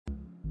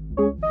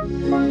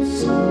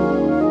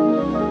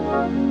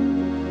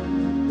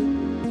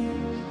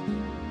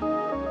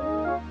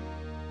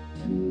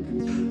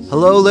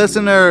Hello,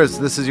 listeners.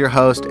 This is your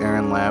host,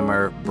 Aaron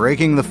Lammer,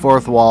 breaking the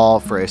fourth wall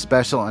for a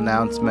special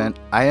announcement.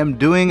 I am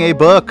doing a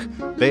book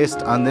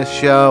based on this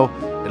show.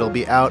 It'll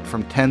be out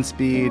from 10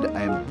 Speed.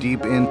 I am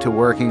deep into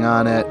working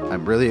on it.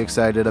 I'm really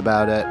excited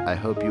about it. I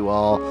hope you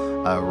all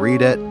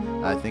read it.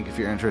 I think if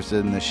you're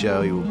interested in the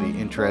show, you will be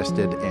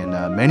interested in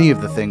many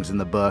of the things in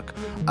the book.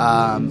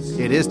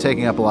 It is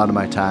taking up a lot of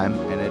my time,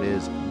 and it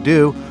is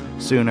due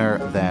sooner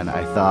than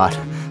I thought.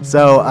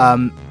 So,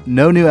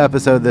 no new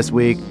episode this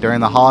week. During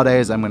the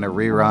holidays, I'm going to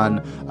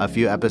rerun a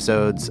few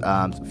episodes,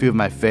 a few of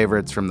my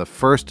favorites from the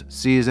first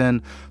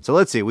season. So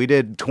let's see. We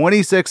did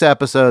 26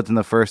 episodes in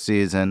the first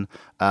season.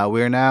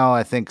 We are now,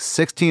 I think,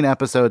 16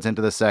 episodes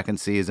into the second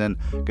season.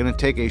 Going to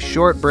take a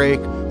short break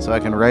so I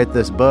can write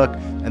this book,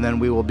 and then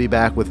we will be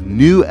back with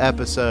new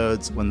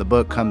episodes when the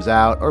book comes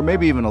out, or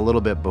maybe even a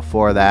little bit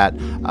before that,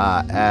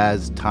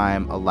 as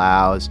time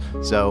allows.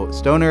 So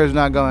Stoner is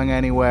not going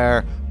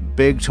anywhere.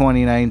 Big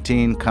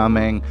 2019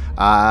 coming.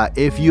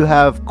 If you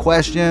have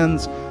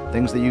questions,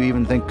 things that you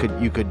even think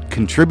you could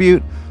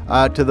contribute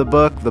to the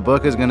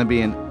book is going to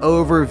be an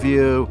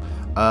overview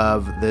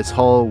of this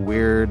whole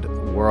weird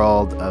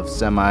world of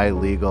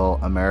semi-legal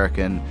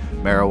American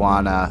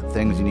marijuana,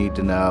 things you need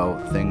to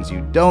know, things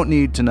you don't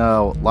need to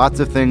know, lots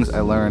of things I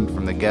learned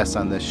from the guests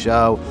on this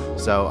show.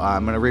 So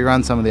I'm going to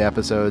rerun some of the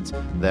episodes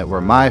that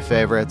were my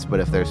favorites, but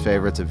if there's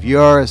favorites of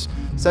yours,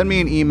 send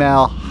me an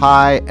email,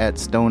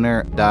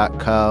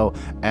 hi@stoner.co,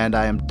 and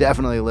I am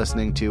definitely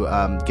listening to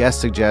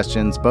guest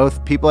suggestions,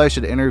 both people I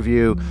should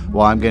interview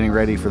while I'm getting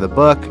ready for the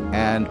book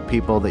and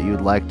people that you'd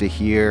like to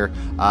hear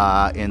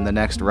in the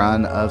next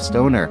run of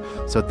Stoner.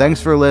 So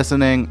thanks for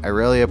listening. I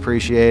really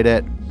appreciate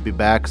it. Be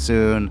back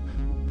soon.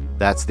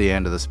 That's the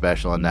end of the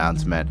special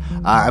announcement.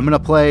 I'm going to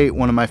play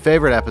one of my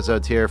favorite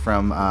episodes here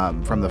from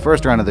the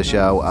first run of the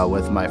show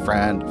with my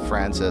friend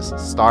Francis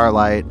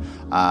Starlight.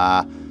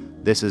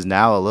 This is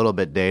now a little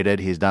bit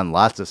dated. He's done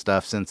lots of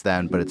stuff since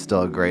then, but it's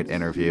still a great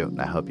interview,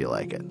 and I hope you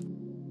like it.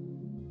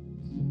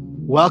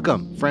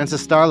 Welcome,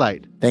 Francis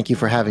Starlight. Thank you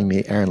for having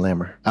me, Aaron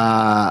Lammer.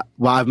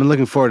 Well, I've been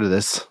looking forward to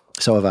this.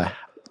 So have I.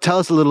 Tell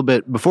us a little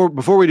bit, before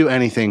we do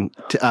anything,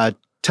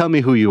 tell me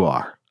who you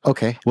are.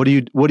 Okay. What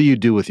do you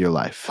do with your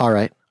life? All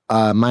right.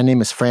 My name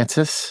is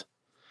Francis.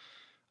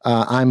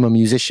 I'm a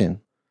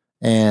musician,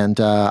 and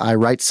I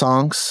write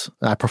songs.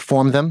 I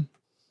perform them.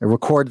 I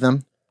record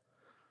them.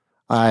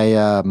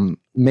 I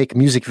make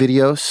music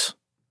videos,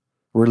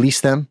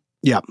 release them.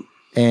 Yeah.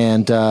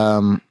 And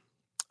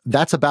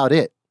that's about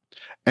it.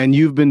 And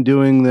you've been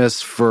doing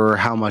this for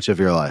how much of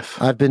your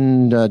life? I've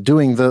been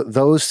doing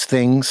those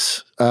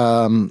things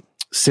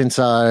since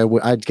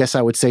I guess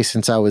I would say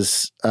since I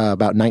was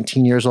about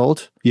 19 years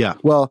old. Yeah.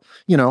 Well,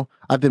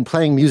 I've been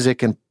playing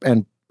music and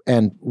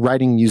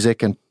writing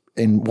music and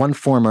in one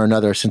form or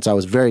another since I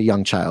was a very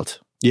young child.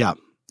 Yeah.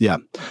 Yeah.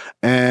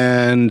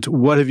 And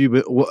what have you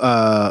been,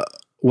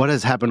 what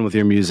has happened with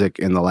your music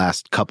in the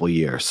last couple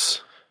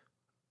years?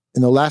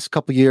 In the last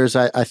couple years,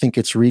 I think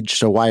it's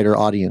reached a wider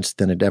audience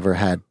than it ever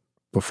had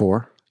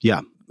before.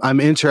 Yeah. I'm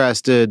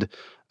interested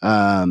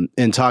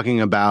in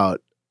talking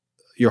about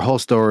your whole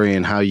story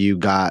and how you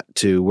got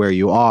to where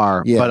you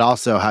are, but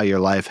also how your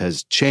life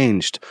has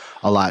changed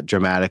a lot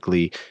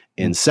dramatically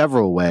in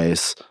several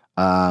ways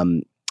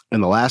in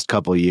the last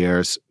couple of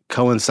years,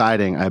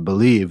 coinciding, I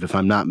believe, if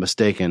I'm not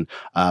mistaken,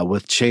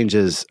 with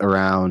changes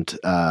around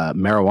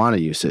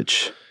marijuana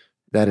usage.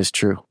 That is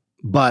true.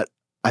 But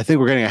I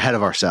think we're getting ahead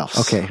of ourselves.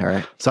 Okay, all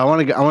right. So I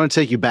want to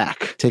take you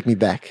back. Take me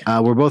back.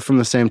 We're both from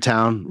the same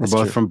town. We're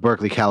both from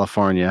Berkeley,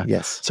 California.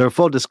 Yes. So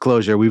full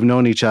disclosure, we've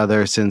known each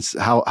other since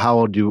how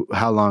long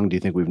do you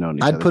think we've known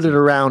each other? I'd put it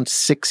around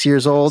 6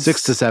 years old.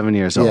 6 to 7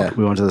 years old. Yeah.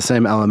 We went to the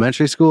same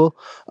elementary school.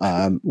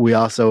 We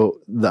also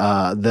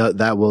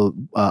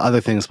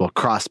other things will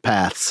cross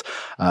paths,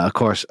 of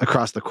course,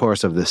 across the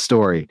course of this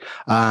story.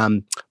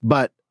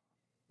 But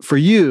for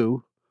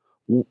you,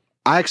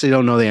 I actually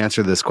don't know the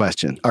answer to this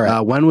question. All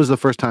right. When was the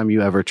first time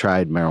you ever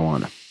tried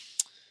marijuana?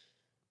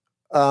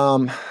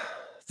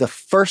 The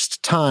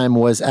first time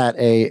was at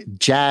a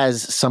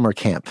jazz summer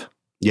camp.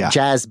 Yeah.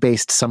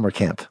 Jazz-based summer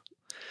camp,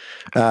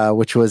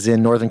 which was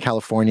in Northern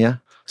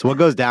California. So what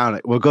goes down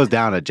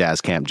at jazz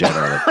camp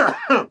generally?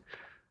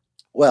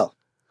 Well,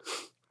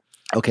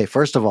 okay,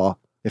 first of all,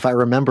 if I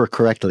remember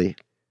correctly,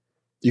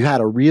 you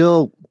had a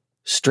real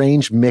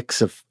strange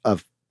mix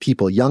of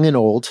people, young and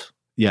old.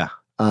 Yeah.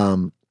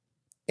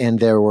 And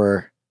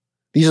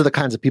these are the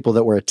kinds of people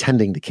that were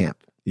attending the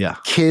camp. Yeah.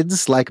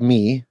 Kids like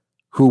me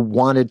who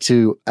wanted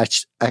to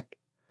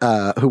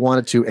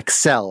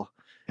excel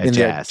in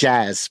their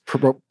jazz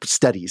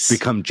studies.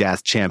 Become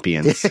jazz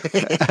champions.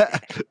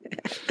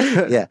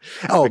 Yeah.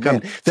 Oh,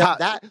 man.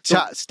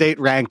 State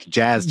ranked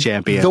jazz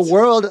champions. The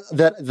world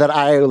that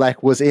I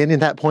was in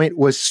that point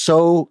was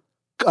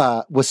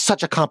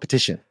such a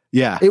competition.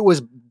 Yeah. It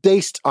was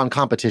based on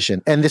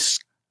competition. And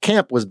this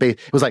camp was it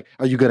was like,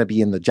 are you going to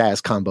be in the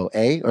jazz combo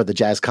A or the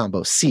jazz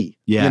combo C?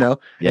 Yeah.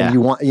 Yeah. And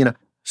you want,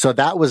 So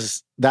that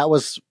was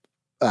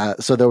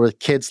so there were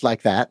kids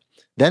like that.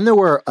 Then there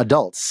were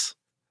adults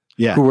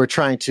Yeah. who were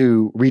trying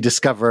to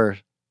rediscover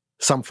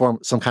some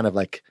kind of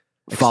like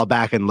Fall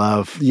back in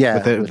love.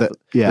 Yeah,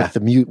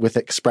 with with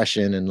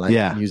expression and like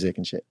Yeah. music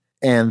and shit.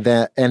 And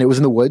it was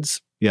in the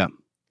woods. Yeah.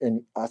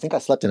 And I think I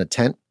slept in a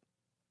tent.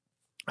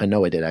 I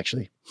know I did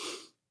actually.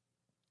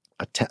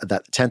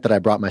 That tent that I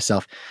brought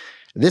myself.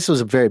 This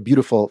was a very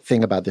beautiful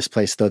thing about this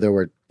place, though. There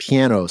were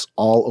pianos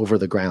all over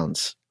the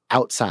grounds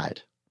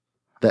outside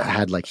that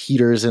had like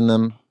heaters in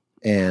them,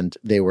 and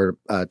they were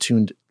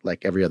tuned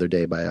like every other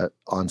day by a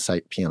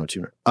on-site piano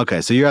tuner.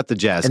 Okay, so you're at the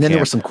jazz And then camp.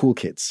 there were some cool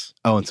kids.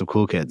 Oh, and some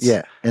cool kids.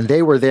 Yeah, and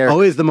they were there.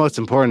 Always the most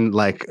important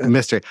like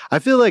mystery. I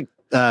feel like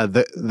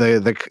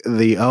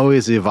the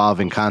always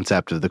evolving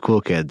concept of the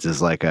cool kids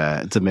is like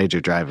it's a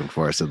major driving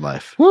force in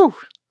life. Woo!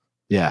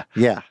 Yeah.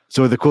 Yeah.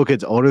 So were the cool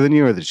kids older than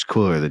you, or they're just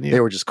cooler than you? They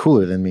were just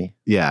cooler than me.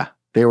 Yeah.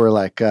 They were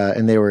like,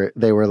 and they were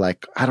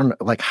like, I don't know,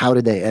 like, how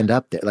did they end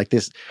up there? Like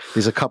there's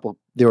a couple,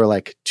 there was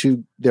like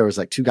two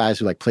guys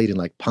who like played in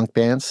like punk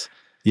bands.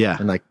 Yeah.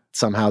 And like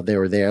somehow they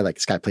were there. Like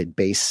this guy played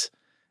bass,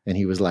 and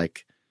he was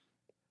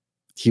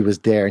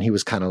there, and he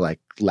was kind of like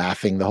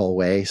laughing the whole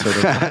way. Sort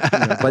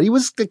of, but he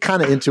was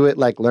kind of into it,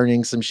 like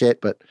learning some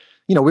shit. But,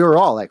 we were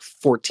all like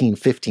 14,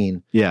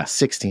 15,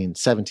 16,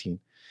 17.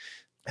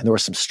 And there were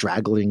some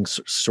straggling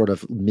sort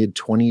of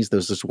mid-20s. There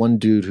was this one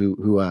dude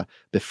who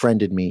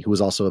befriended me, who was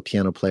also a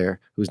piano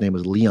player, whose name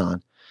was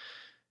Leon.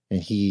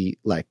 And he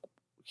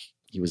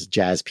was a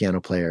jazz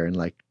piano player and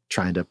like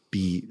trying to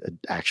be an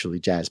actually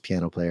jazz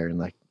piano player, and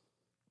like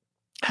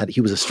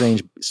he was a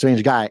strange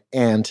guy,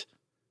 and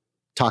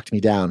talked me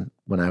down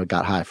when I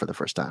got high for the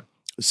first time.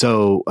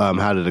 So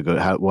how did it go?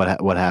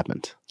 What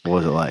happened? What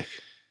was it like?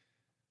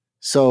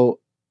 So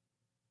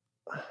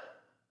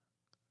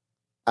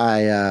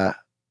I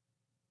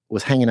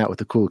was hanging out with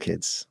the cool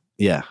kids.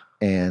 Yeah.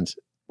 And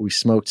we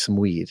smoked some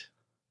weed.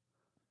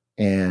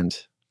 And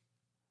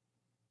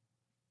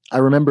I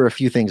remember a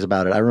few things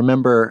about it. I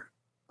remember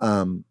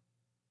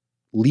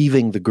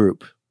leaving the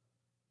group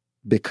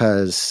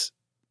because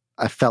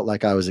I felt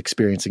like I was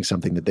experiencing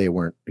something that they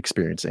weren't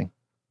experiencing.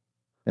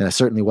 And I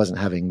certainly wasn't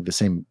having the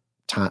same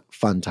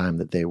fun time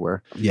that they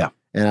were. Yeah.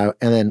 And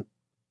then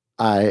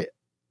I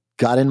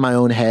got in my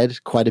own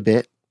head quite a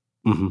bit.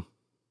 Mm-hmm.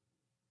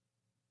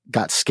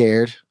 Got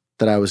scared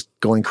that I was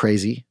going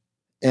crazy.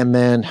 And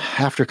then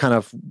after kind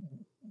of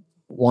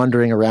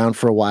wandering around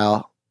for a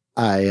while,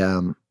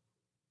 I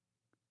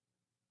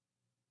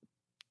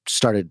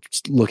started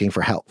looking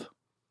for help.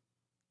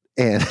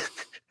 And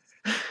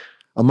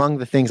among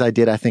the things I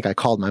did, I think I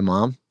called my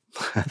mom.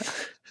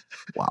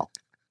 Wow.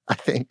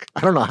 I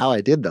don't know how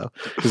I did though,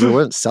 because there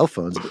weren't cell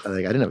phones. Like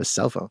I didn't have a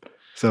cell phone.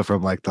 So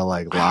from like the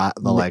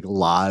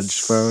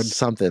lodge phone,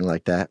 something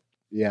like that.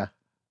 Yeah.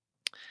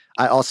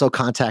 I also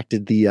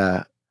contacted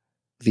the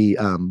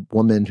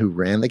woman who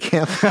ran the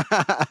camp.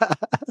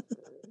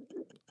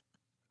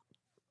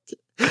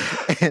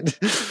 And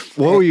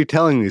what were you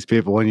telling these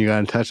people when you got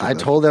in touch with them? I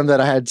told them that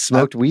I had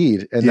smoked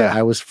weed and that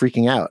I was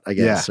freaking out, I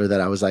guess, or that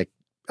I was like,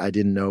 I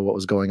didn't know what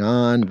was going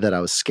on, that I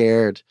was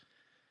scared.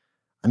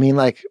 I mean,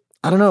 like,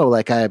 I don't know,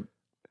 like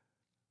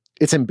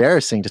it's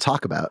embarrassing to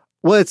talk about.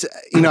 Well, it's,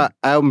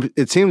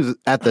 it seems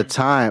at the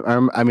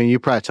time, I mean, you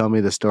probably told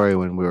me the story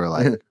when we were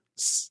like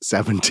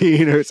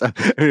 17 or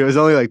something. I mean, it was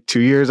only like 2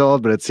 years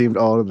old, but it seemed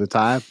old at the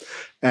time.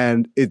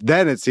 And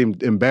then it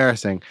seemed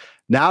embarrassing.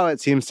 Now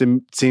it seems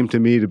to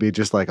me to be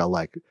just like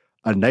a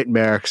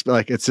nightmare.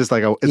 Like it's just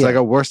like like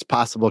a worst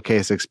possible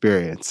case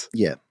experience.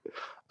 Yeah.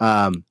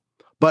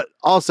 But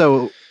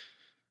also,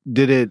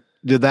 did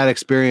that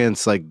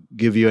experience like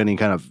give you any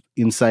kind of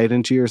insight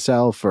into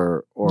yourself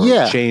or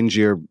change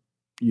the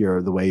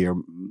way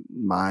your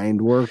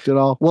mind worked at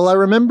all? Well, I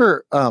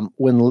remember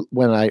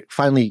when I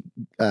finally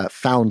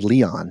found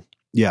Leon.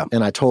 Yeah.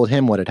 And I told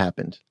him what had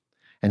happened.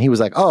 And he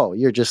was like, "Oh,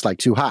 you're just like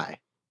too high."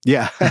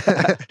 Yeah.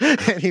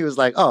 And he was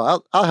like,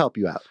 "Oh, I'll help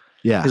you out."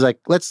 Yeah. He's like,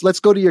 let's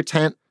go to your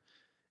tent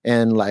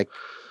and like,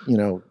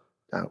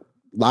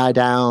 lie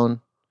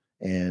down,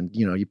 and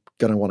you're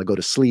going to want to go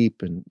to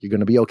sleep, and you're going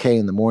to be okay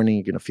in the morning.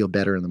 You're going to feel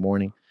better in the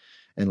morning.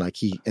 And like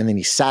and then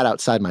he sat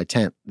outside my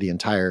tent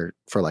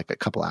for like a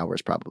couple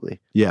hours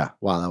probably. Yeah.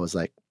 While I was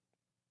like,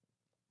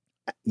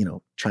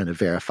 trying to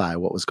verify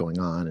what was going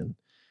on.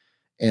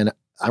 And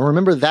I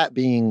remember that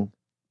being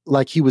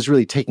like, he was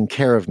really taking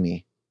care of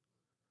me,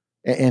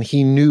 and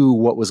he knew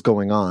what was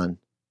going on.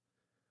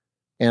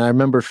 And I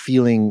remember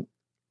feeling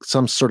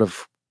some sort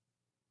of,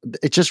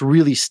 it just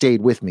really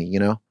stayed with me,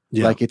 Yeah.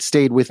 Like it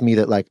stayed with me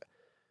that like,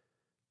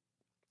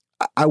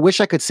 I wish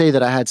I could say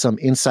that I had some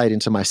insight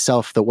into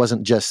myself that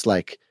wasn't just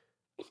like,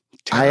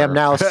 terror. I am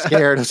now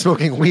scared of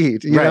smoking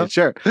weed. You know?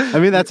 Sure. I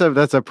mean, that's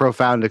a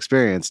profound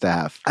experience to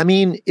have. I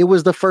mean, it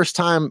was the first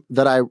time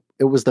that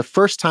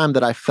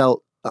I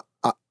felt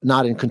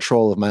not in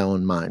control of my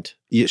own mind.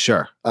 Yeah,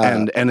 sure.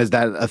 And is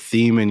that a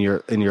theme in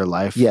your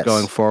life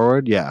going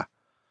forward? Yeah.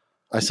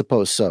 I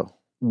suppose so.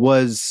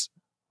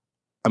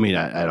 I mean,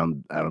 I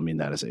don't mean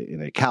that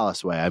in a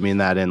callous way. I mean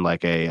that in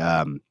like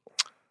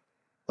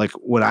like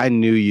when I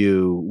knew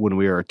you when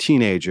we were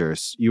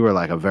teenagers, you were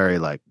like a very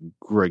like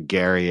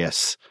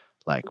gregarious,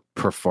 like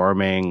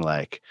performing,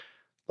 like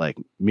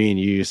me and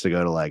you used to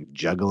go to like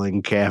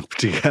juggling camp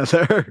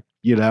together,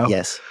 you know?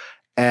 Yes.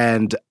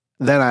 And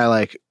then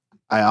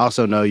I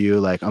also know you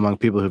like among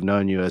people who've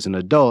known you as an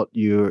adult,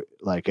 you're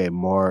like a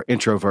more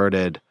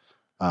introverted,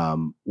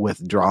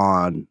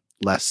 withdrawn,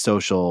 less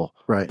social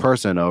Right.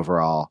 person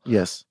overall.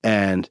 Yes.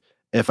 And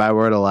if I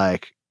were to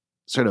like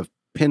sort of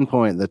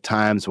pinpoint the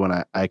times when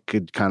I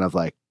could kind of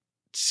like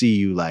see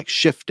you like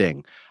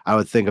shifting, I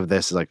would think of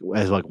this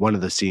as like one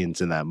of the scenes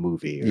in that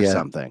movie or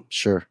something.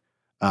 Sure.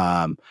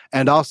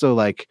 And also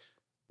like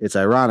it's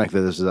ironic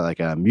that this is like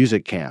a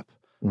music camp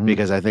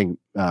because I think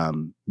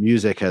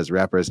music has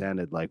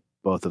represented like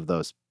both of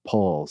those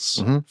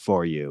poles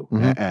for you.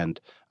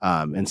 And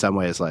in some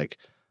ways, like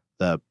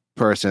the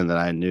person that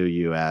I knew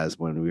you as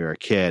when we were a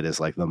kid is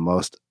like the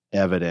most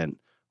evident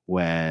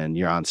when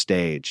you're on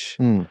stage.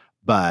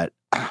 But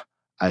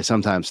I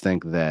sometimes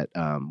think that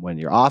when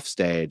you're off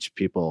stage,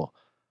 people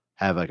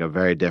have like a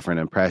very different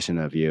impression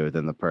of you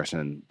than the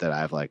person that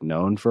I've like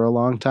known for a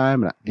long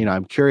time. And, you know,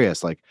 I'm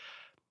curious, like,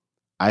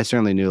 I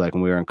certainly knew like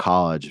when we were in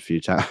college a few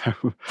times.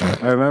 I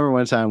remember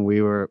one time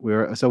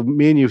so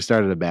me and you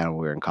started a band when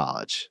we were in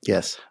college.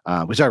 Yes.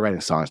 We started writing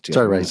songs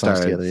together. It's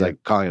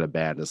like calling it a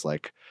band is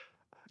like,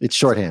 it's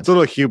shorthand. It's a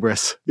little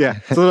hubris. Yeah.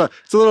 It's a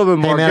little bit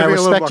more. Hey man, I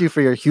respect you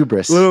for your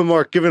hubris. Giving a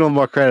little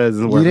more credit.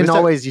 You didn't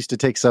always used to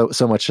take so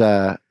much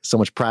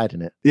pride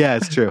in it. Yeah,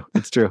 it's true.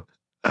 It's true.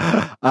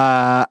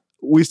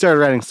 We started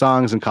writing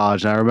songs in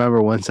college, and I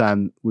remember one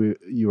time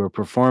you were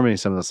performing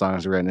some of the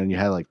songs we written, and you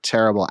had like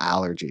terrible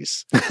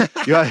allergies.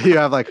 you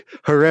have like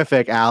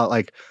horrific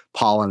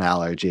pollen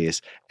allergies,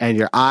 and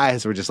your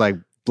eyes were just like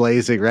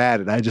blazing red.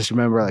 And I just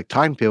remember like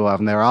talking to people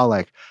and they were all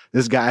like,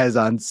 "This guy is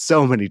on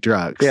so many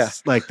drugs. Yeah,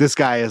 like this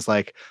guy is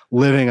like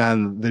living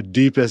on the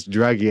deepest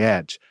druggy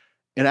edge."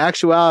 In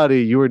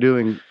actuality, you were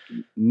doing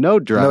no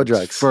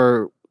drugs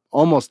for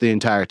almost the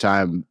entire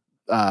time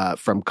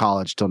from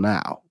college till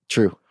now.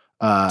 True.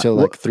 Till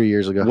like 3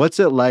 years ago. What's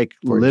it like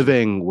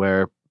living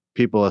where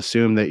people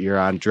assume that you're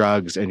on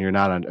drugs and you're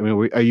not on? I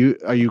mean,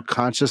 are you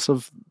conscious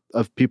of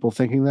people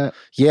thinking that?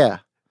 Yeah,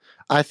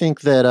 I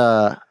think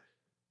that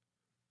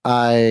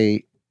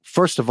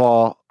first of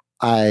all,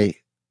 I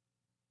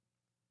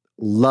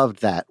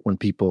loved that when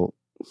people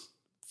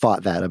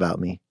thought that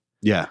about me.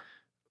 Yeah,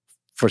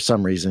 for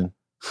some reason,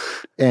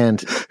 and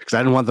because I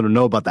didn't want them to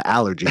know about the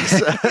allergies.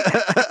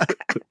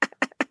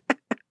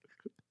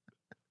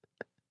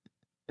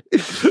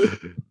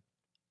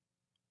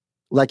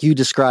 Like you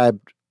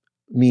described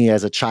me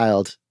as a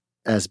child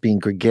as being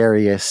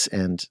gregarious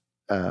and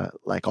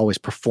like always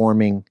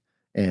performing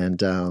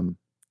and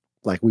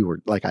like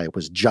I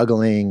was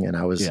juggling and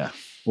I was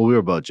well, we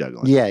were both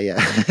juggling.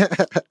 Yeah.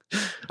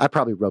 I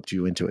probably roped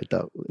you into it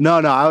though. No,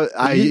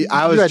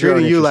 I was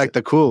treating you like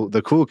the cool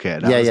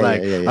kid. I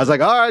was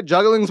like, all right,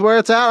 juggling's where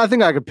it's at. I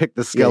think I could pick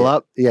the skill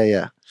up.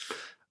 Yeah.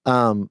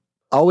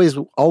 Always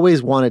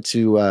wanted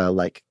to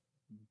like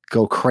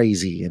go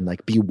crazy and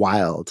like be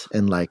wild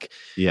and like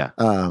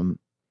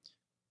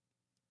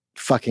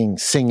fucking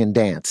sing and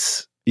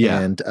dance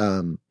and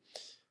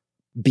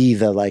be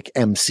the like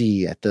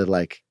MC at the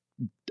like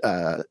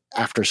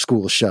after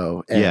school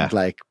show and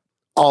like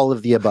all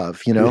of the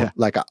above, you know?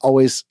 Like I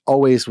always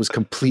was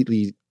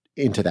completely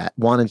into that,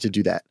 wanting to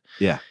do that.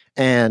 Yeah.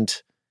 And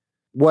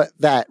what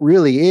that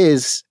really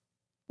is,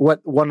 what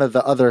one of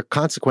the other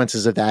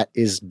consequences of that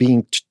is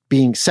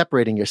being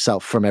separating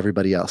yourself from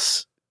everybody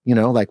else. You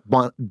know, like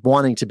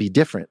wanting to be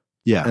different,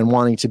 and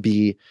wanting to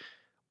be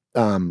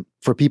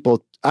for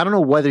people. I don't know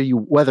whether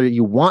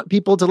you want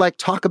people to like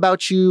talk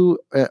about you.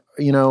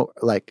 You know,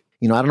 like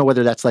I don't know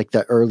whether that's like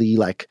the early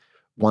like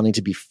wanting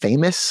to be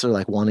famous or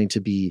like wanting to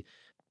be.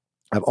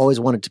 I've always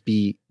wanted to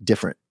be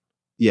different.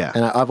 Yeah,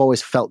 and I've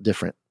always felt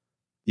different.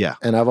 Yeah,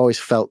 and I've always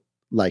felt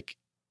like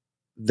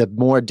the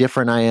more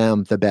different I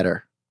am, the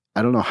better.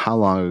 I don't know how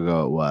long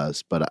ago it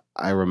was, but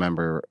I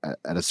remember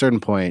at a certain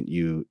point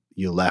you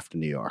left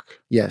New York.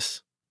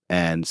 Yes.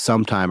 And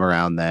sometime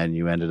around then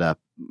you ended up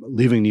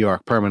leaving New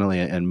York permanently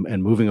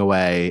and moving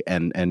away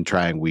and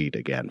trying weed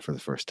again for the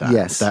first time.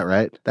 Yes. Is that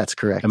right? That's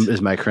correct.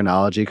 Is my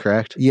chronology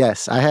correct?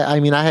 Yes. I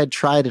had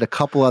tried it a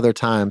couple other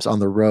times on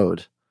the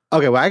road.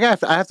 Okay, well, I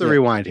have to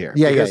rewind here.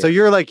 Yeah. So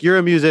you're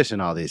a musician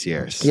all these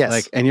years. Yes.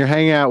 Like, and you're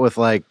hanging out with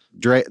like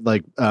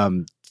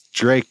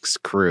Drake's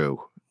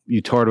crew.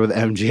 You toured with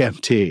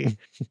MGMT.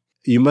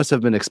 You must have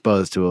been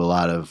exposed to a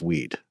lot of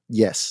weed.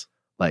 Yes.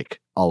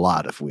 Like a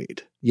lot of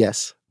weed.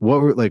 Yes.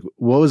 What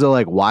was it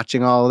like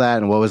watching all of that,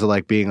 and what was it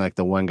like being like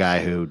the one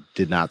guy who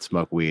did not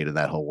smoke weed in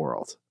that whole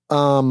world?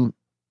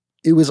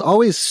 It was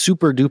always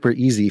super duper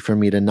easy for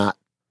me to not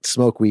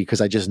smoke weed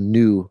because I just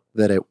knew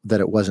that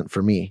it wasn't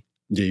for me.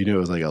 Yeah, you knew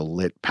it was like a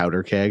lit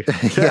powder keg.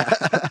 Yeah.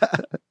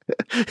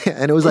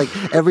 And it was like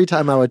every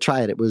time I would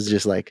try it, it was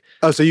just like,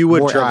 oh, so you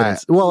would try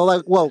it?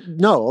 Well,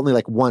 no, only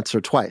like once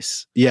or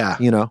twice. Yeah,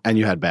 you know, and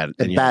you had bad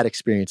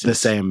experiences. The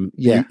same.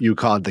 Yeah, you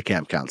called the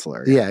camp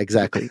counselor. Yeah,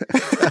 exactly.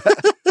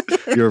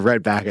 You were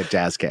right back at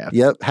jazz camp.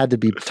 Yep, had to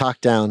be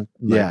talked down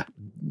Yeah.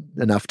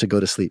 enough to go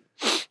to sleep.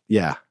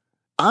 Yeah.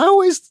 I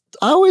always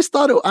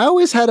thought I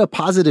always had a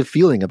positive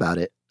feeling about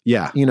it,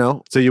 Yeah. you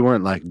know? So you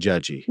weren't like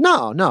judgy.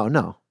 No.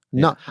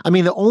 Yeah. I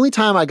mean, the only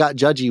time I got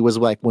judgy was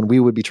like when we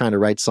would be trying to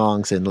write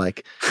songs and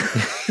like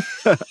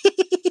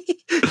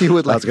you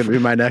would like That's going to be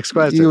my next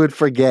question. you would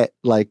forget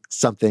like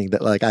something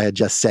that like I had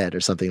just said or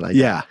something like that.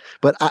 Yeah.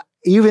 But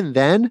even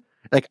then,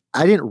 like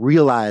I didn't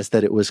realize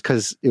that it was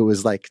because it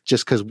was like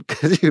just because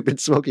you've been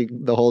smoking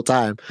the whole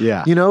time.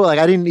 Yeah. You know, like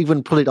I didn't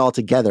even put it all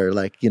together.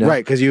 Like, you know,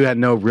 Right. Because you had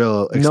no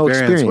real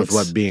experience with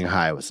what being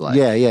high was like.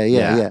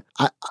 Yeah.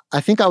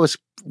 I think I was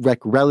like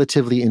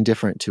relatively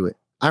indifferent to it.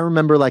 I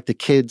remember like the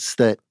kids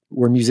that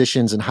were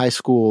musicians in high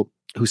school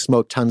who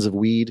smoked tons of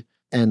weed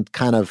and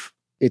kind of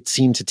it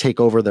seemed to take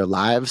over their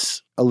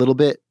lives a little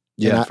bit.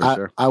 Yeah, And for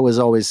sure.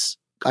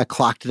 I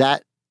clocked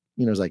that,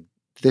 you know, it was like,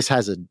 this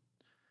has a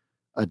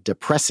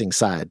depressing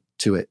side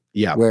to it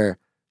Yeah. where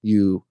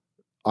you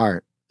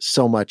aren't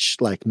so much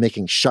like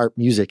making sharp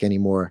music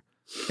anymore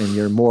and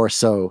you're more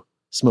so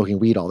smoking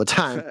weed all the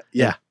time.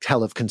 Yeah.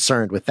 Hell of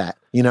concerned with that,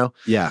 you know?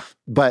 Yeah.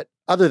 But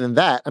other than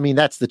that, I mean,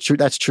 that's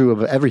true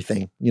of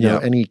everything, you know,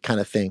 Yeah. any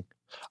kind of thing.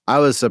 I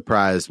was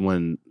surprised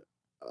when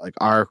like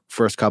our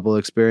first couple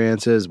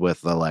experiences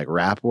with the like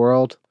rap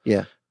world.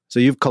 Yeah. So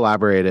you've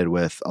collaborated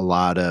with a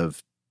lot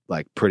of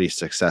like pretty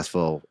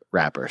successful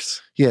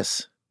rappers.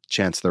 Yes.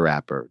 Chance the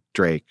Rapper,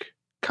 Drake,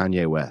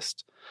 Kanye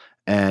West.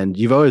 And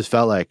you've always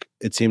felt like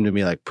it seemed to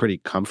me like pretty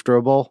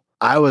comfortable.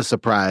 I was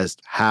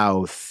surprised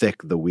how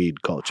thick the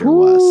weed culture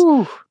was.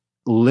 Ooh.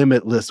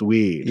 Limitless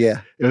weed.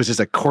 Yeah. It was just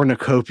a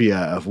cornucopia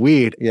of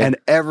weed, Yeah. and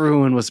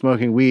everyone was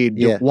smoking weed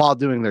Yeah. while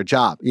doing their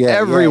job. Yeah.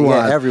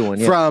 Everyone. Everyone.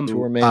 Yeah. From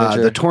tour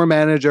manager. the tour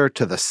manager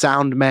to the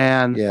sound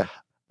man. Yeah.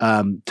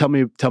 Tell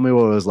me what it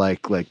was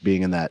like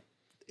being in that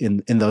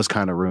in those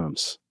kind of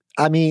rooms.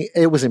 I mean,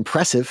 it was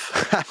impressive.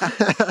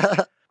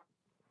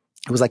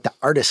 It was like the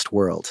artist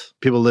world.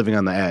 People living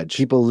on the edge.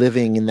 People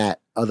living in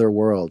that other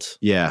world.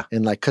 Yeah.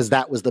 And like, cause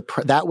that was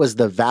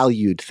the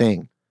valued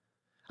thing.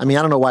 I mean,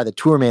 I don't know why the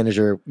tour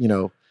manager, you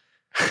know,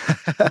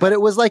 but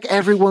it was like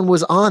everyone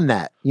was on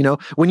that, you know,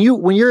 when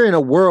you're in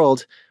a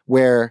world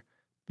where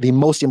the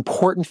most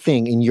important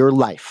thing in your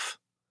life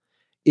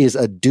is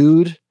a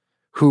dude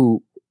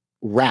who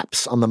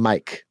raps on the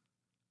mic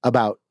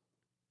about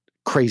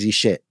crazy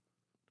shit,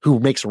 who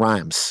makes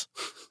rhymes,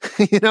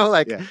 you know,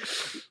 like Yeah.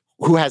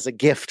 who has a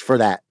gift for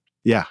that.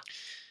 Yeah.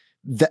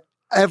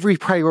 Every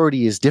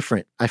priority is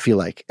different. I feel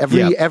like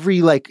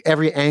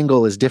every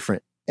angle is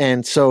different.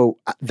 And so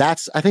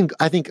I think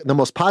the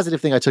most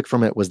positive thing I took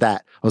from it was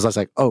that I was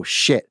like, oh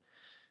shit,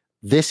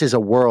 this is a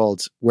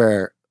world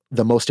where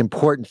the most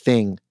important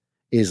thing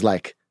is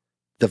like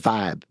the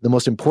vibe. The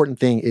most important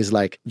thing is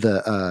like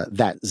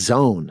that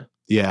zone,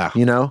 Yeah.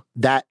 you know,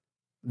 that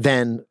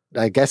then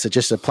I guess it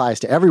just applies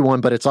to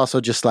everyone, but it's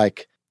also just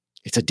like,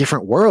 it's a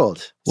different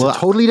world. It's a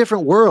totally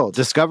different world.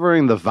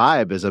 Discovering the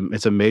vibe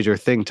it's a major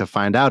thing to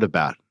find out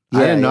about.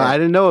 Yeah, I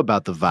didn't know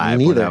about the vibe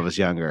when neither. I was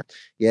younger.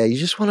 Yeah. You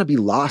just want to be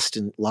lost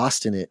in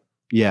it.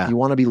 Yeah. You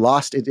want to be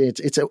lost.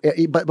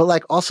 But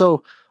like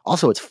also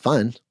it's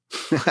fun.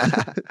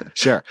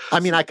 Sure.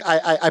 I mean,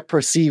 I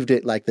perceived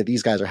it like that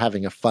these guys are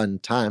having a fun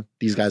time.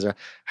 These guys are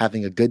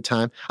having a good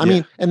time. I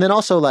mean, and then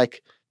also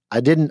like, I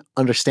didn't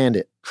understand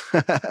it.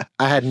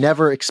 I had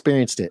never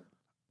experienced it.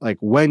 Like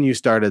when you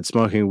started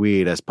smoking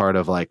weed as part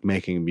of like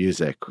making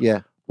music,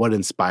 Yeah. what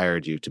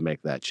inspired you to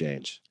make that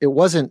change? It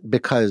wasn't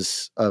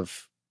because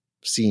of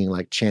seeing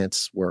like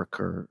Chance work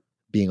or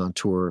being on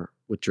tour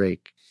with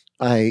Drake.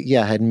 I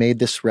had made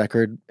this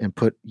record and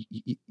put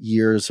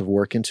years of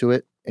work into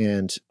it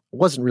and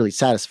wasn't really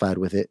satisfied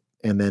with it,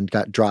 and then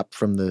got dropped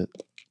from the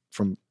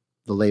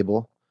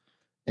label,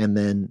 and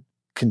then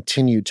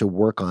continued to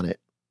work on it.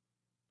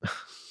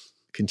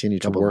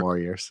 Continued to Couple work more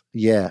years.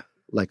 Yeah,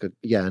 like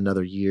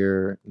another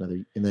year,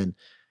 and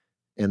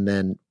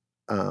then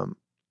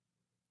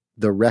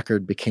the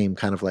record became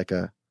kind of like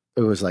I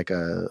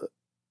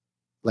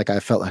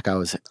felt like I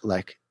was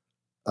like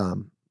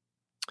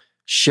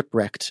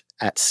shipwrecked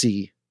at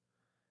sea,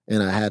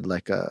 and I had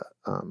like a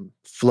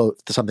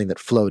something that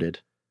floated,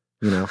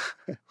 you know,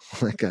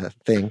 like a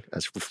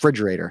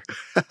refrigerator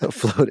that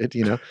floated,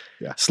 you know,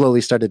 Yeah.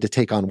 slowly started to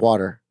take on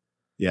water,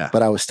 Yeah.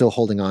 but I was still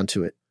holding on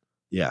to it.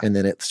 Yeah. And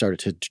then it started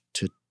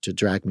to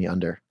drag me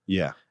under,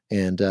 Yeah.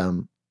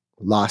 and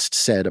lost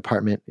said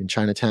apartment in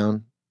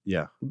Chinatown.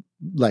 Yeah.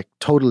 Like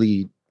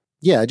totally.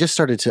 Yeah.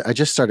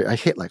 I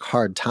hit like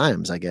hard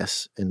times, I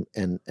guess.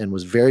 And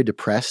was very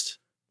depressed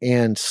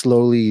and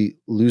slowly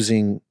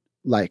losing,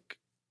 like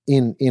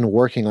in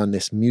working on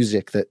this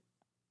music that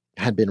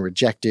had been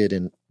rejected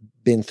and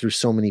been through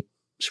so many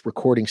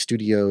recording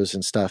studios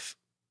and stuff.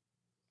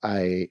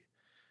 I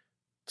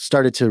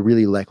started to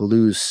really like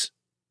lose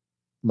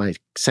my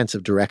sense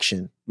of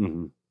direction,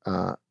 Mm-hmm.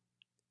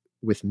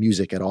 with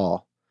music at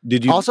all.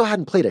 Did you Also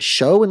hadn't played a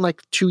show in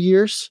like 2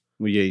 years.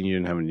 Well, yeah, you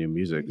didn't have any new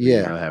music. You Yeah.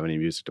 didn't really have any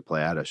music to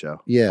play at a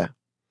show. Yeah.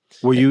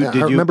 Were you? I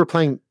remember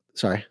playing.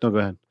 Sorry. No, go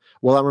ahead.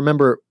 Well, I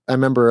remember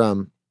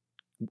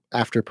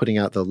after putting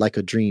out the Like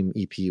a Dream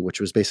EP, which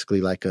was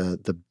basically like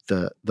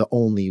the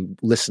only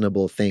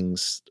listenable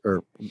things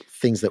or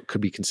things that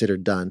could be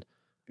considered done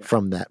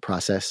from that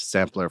process.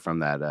 Sampler from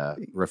that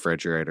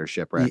refrigerator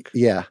shipwreck.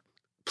 Yeah.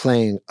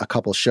 Playing a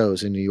couple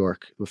shows in New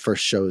York, the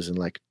first shows in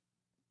like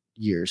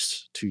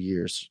years, 2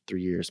 years,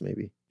 3 years,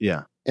 maybe.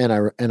 Yeah. And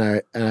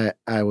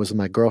I was with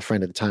my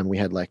girlfriend at the time. We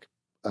had like,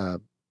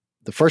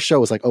 the first show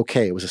was like,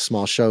 okay. It was a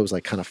small show. It was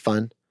like kind of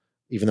fun,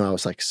 even though I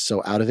was like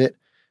so out of it,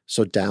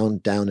 so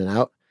down and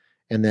out.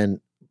 And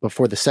then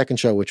before the second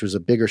show, which was a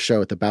bigger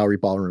show at the Bowery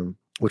Ballroom,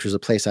 which was a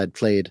place I'd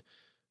played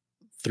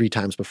 3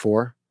 times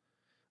before.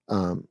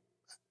 And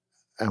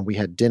we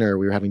had dinner,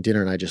 we were having dinner,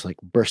 and I just like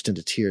burst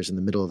into tears in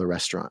the middle of the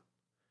restaurant.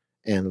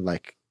 And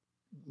like,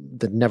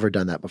 they'd never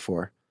done that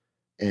before.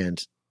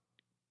 And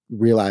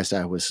realized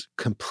I was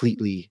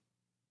completely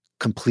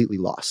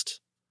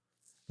lost.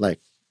 Like,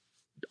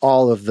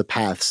 all of the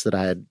paths that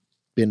I had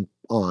been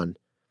on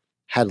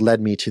had led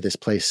me to this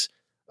place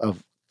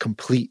of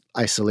complete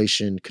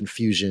isolation,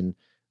 confusion,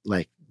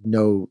 like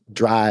no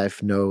drive,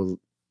 no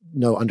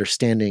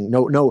understanding,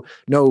 no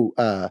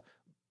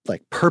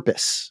like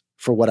purpose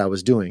for what I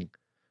was doing.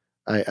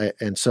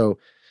 So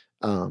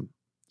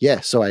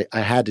I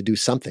had to do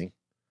something.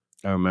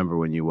 I remember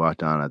when you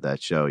walked on at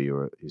that show,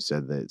 you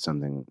said that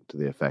something to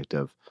the effect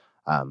of,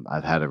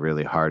 I've had a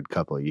really hard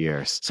couple of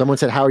years. Someone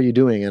said, "How are you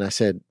doing?" And I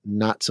said,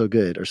 "Not so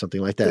good," or something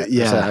like that.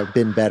 Yeah. I said, "I've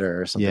been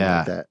better," or something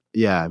like that.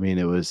 Yeah. I mean,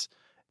 it was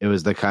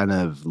the kind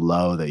of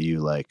low that you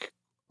like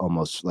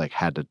almost like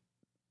had to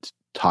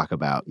talk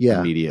about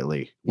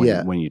immediately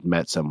when you'd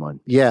met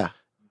someone. Yeah.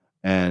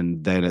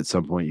 And then at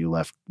some point you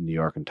left New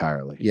York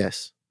entirely.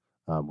 Yes.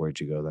 Where'd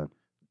you go then?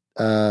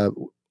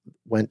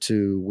 Went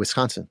to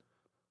Wisconsin.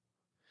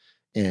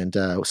 And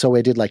so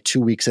I did like 2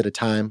 weeks at a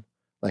time,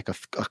 like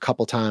a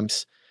couple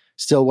times.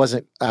 Still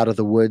wasn't out of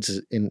the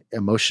woods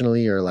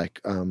emotionally or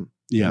like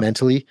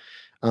mentally.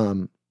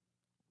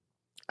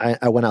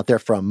 I went out there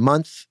for a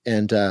month,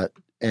 and I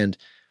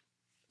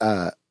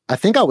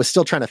think I was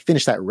still trying to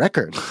finish that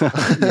record.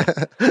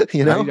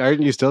 You know,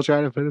 aren't you still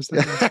trying to finish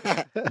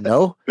that?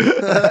 No.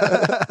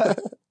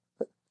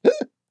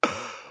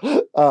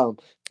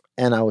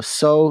 And I was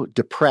so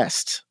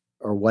depressed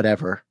or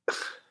whatever.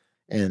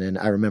 And then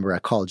I remember I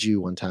called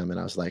you one time and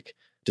I was like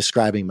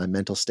describing my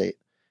mental state.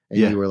 And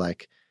you were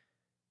like,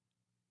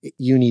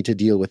 you need to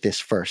deal with this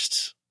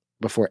first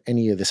before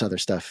any of this other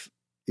stuff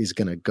is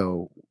going to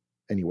go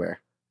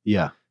anywhere.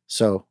 Yeah.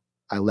 So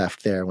I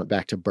left there, went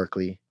back to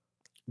Berkeley,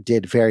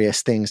 did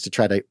various things to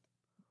try to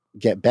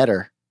get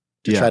better,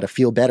 to try to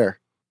feel better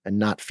and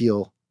not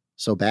feel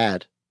so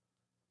bad.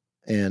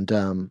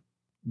 And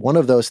one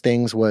of those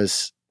things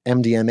was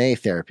MDMA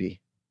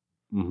therapy,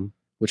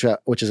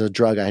 which is a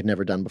drug I had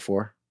never done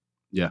before.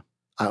 Yeah.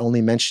 I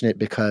only mention it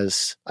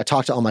because I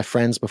talked to all my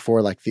friends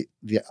before, like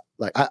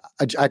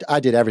I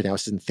did everything. I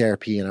was in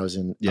therapy and I was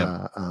in,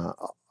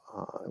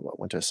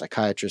 went to a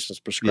psychiatrist, was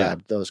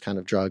prescribed those kind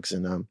of drugs.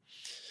 And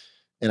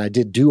I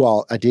did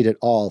it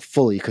all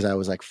fully because I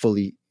was like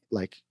fully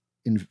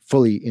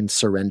in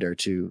surrender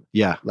to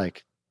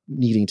like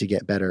needing to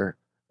get better.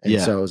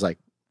 And so I was like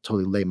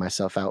totally lay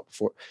myself out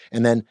for,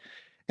 and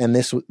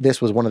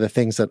this was one of the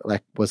things that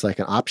like was like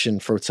an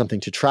option for something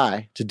to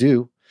try to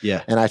do.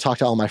 Yeah. And I talked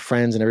to all my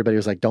friends and everybody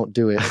was like, don't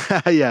do it.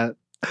 Yeah.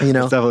 You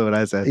know, that's definitely what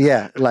I said.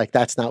 Yeah. Like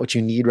that's not what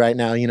you need right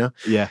now, you know?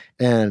 Yeah.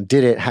 And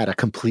did it, had a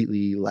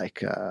completely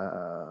like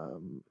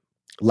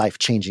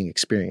life-changing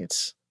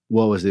experience.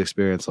 What was the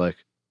experience like?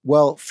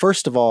 Well,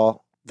 first of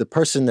all, the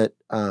person that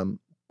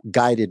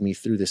guided me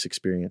through this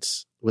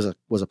experience was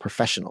a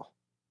professional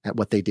at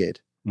what they did.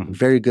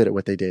 Very good at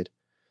what they did.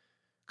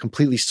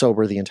 Completely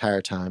sober the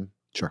entire time.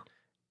 Sure.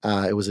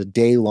 It was a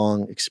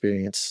day-long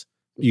experience.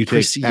 You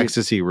take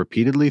ecstasy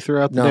repeatedly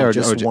throughout the day? No,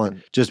 just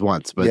one. Just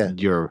once, but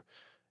you're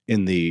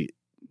in the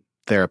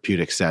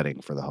therapeutic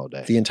setting for the whole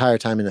day. The entire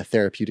time in a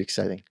therapeutic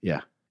setting.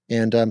 Yeah.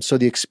 And so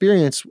the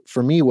experience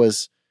for me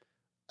was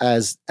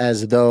as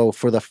though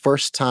for the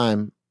first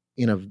time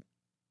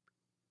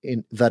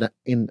that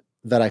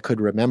I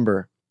could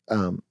remember,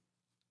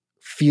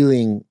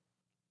 feeling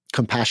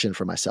compassion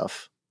for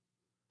myself,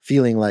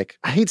 feeling like,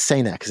 I hate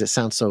saying that because it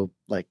sounds so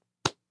like,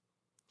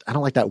 I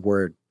don't like that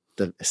word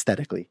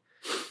aesthetically,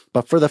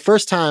 but for the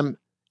first time,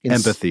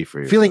 empathy for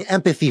yourself. Feeling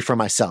empathy for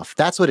myself.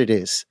 That's what it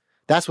is.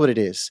 That's what it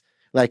is.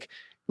 Like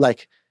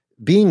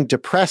being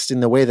depressed in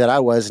the way that I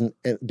was, and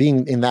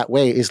being in that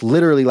way is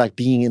literally like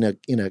being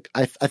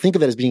I think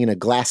of it as being in a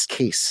glass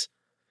case.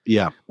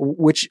 Yeah.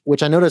 Which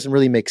I know doesn't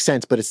really make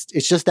sense, but it's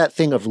just that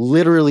thing of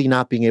literally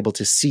not being able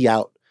to see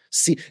out,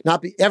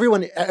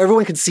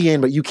 everyone can see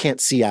in, but you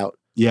can't see out.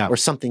 Yeah. Or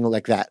something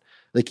like that.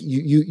 Like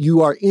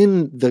you are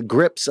in the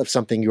grips of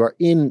something, you are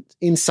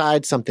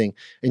inside something,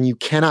 and you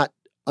cannot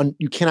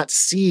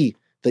see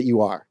that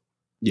you are.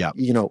 Yeah.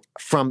 You know,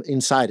 from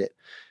inside it.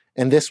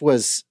 And this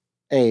was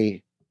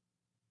it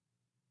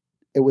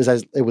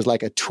was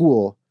like a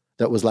tool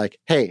that was like,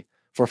 hey,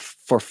 for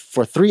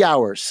 3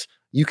 hours,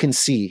 you can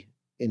see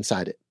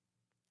inside it.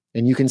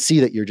 And you can see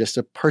that you're just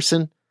a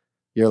person.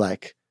 You're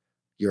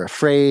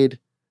afraid.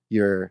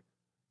 you're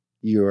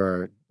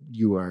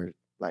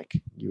like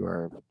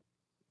you're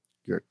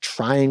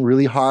trying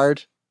really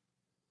hard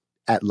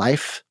at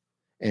life,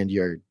 and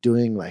you're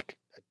doing like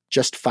a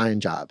just fine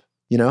job,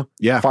 Yeah.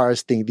 as far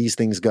as these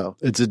things go.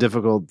 It's a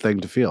difficult thing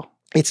to feel.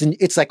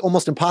 It's like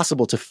almost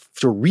impossible to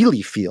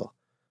really feel,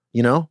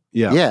 Yeah.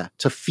 Yeah,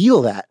 to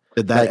feel that.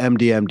 That Like-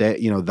 MDM day,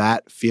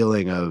 that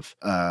feeling of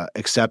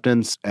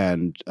acceptance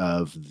and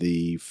of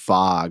the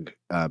fog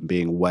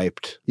being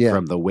wiped Yeah.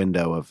 from the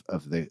window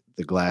of the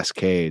glass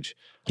cage.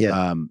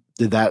 Yeah.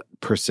 Did that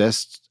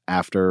persist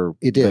after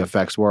It did. the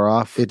effects wore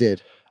off? It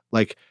did.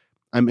 Like,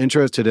 I'm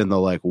interested in the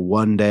like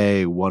 1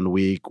 day, 1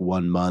 week,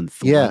 1 month,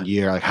 Yeah. 1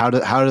 year. Like, how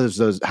does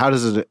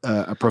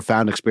a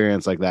profound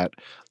experience like that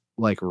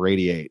like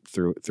radiate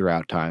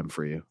throughout time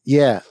for you?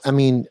 Yeah. I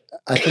mean,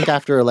 I think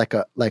after like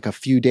a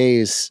few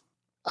days,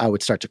 I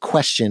would start to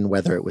question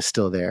whether it was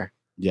still there.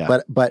 Yeah.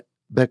 But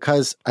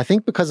because of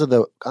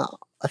the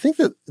I think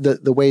that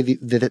the way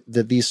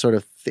that these sort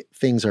of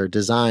things are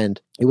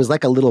designed, it was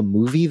like a little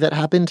movie that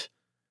happened.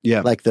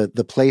 Yeah. Like the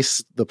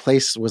place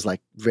was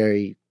like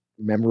very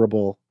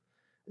memorable.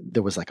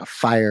 There was like a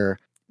fire.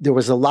 There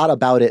was a lot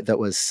about it that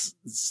was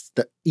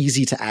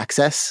easy to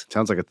access.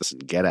 Sounds like it's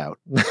Get Out.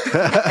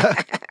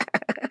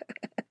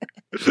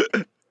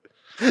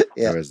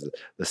 Yeah. There was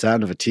the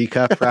sound of a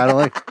teacup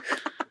rattling.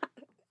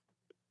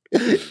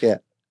 Yeah.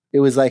 It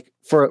was like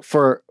for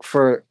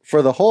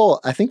the whole,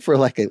 I think for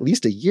like at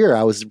least a year,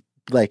 I was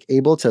like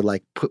able to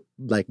like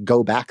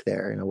go back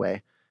there in a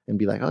way and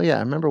be like, oh yeah, I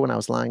remember when I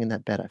was lying in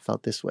that bed, I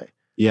felt this way,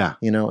 Yeah.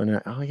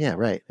 oh yeah,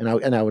 right. And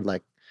I would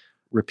like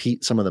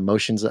repeat some of the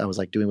motions that I was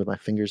like doing with my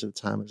fingers at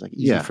the time. It was like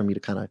easy Yeah. for me to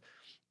kind of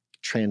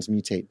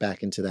transmutate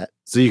back into that.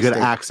 So you could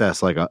state.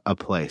 access like a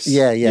place.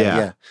 Yeah.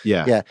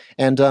 Yeah.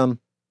 And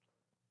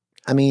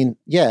I mean,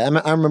 yeah,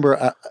 I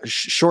remember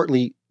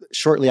shortly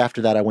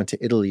after that, I went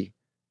to Italy,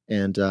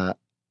 and I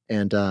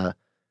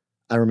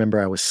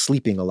remember I was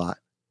sleeping a lot.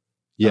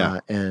 Yeah.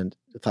 And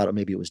I thought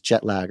maybe it was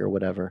jet lag or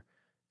whatever,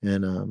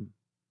 and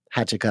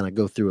had to kind of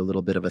go through a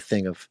little bit of a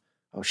thing of,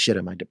 oh shit,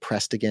 am I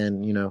depressed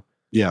again?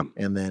 Yeah.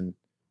 And then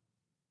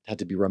had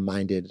to be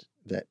reminded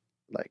that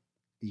like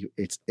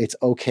it's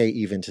okay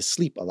even to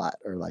sleep a lot,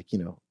 or like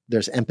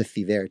there's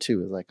empathy there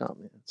too. It's like, oh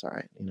man, it's all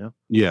right,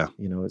 Yeah.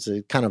 it's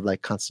a kind of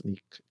like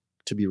constantly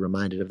to be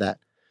reminded of that.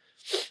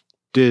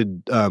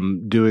 Did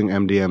doing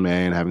MDMA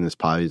and having this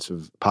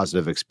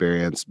positive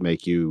experience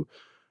make you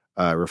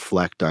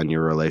reflect on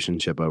your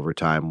relationship over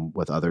time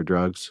with other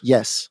drugs?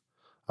 Yes.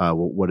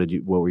 What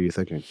were you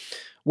thinking?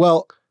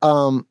 Well,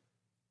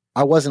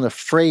 I wasn't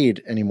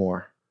afraid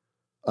anymore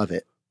of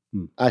it.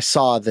 I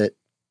saw that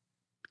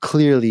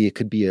clearly it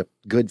could be a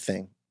good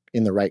thing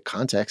in the right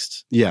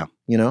context. Yeah.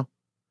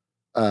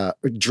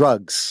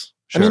 Drugs.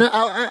 Sure. I mean,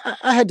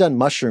 I had done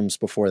mushrooms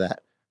before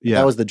that. Yeah.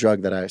 That was the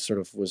drug that I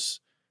was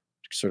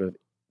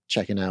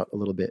checking out a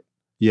little bit.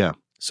 Yeah.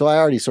 So I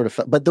already sort of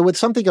felt, but there was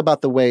something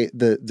about the way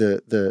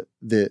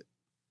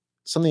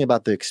something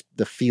about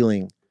the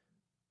feeling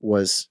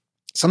was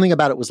something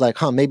about it was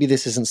like, maybe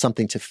this isn't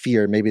something to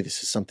fear. Maybe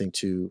this is something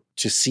to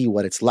see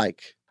what it's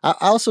like. I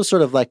also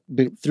sort of like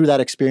through that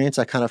experience,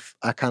 I kind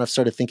of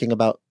started thinking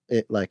about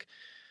it like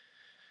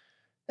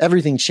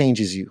everything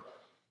changes you.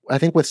 I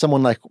think with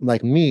someone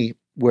like me,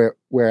 where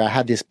I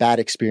had these bad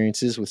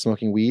experiences with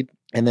smoking weed,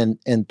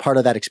 and part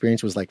of that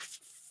experience was like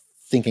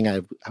thinking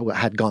I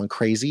had gone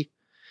crazy,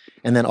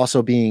 and then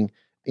also being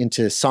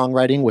into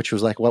songwriting, which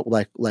was like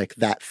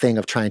that thing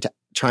of trying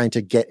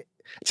to get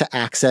to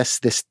access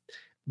this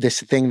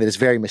thing that is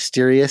very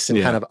mysterious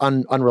and kind of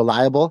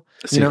unreliable.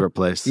 A secret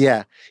place.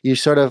 Yeah. You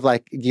sort of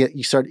like,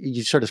 you sort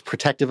of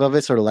protective of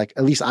it, sort of like,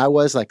 at least I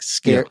was like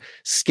scared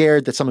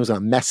that someone was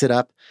going to mess it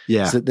up.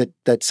 Yeah. So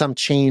that some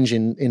change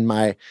in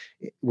my,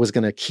 was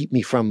going to keep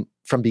me from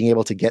being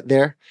able to get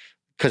there,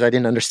 because I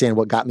didn't understand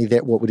what got me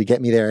there, what would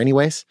get me there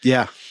anyways.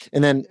 Yeah.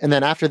 And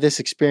then after this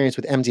experience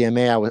with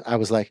MDMA, I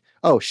was like,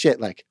 oh shit,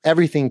 like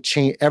everything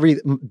changed,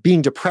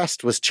 being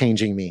depressed was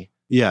changing me.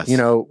 Yes.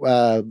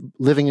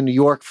 Living in New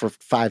York for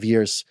 5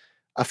 years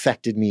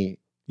affected me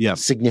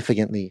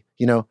significantly.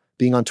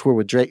 Being on tour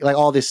with Drake, like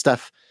all this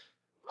stuff,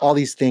 all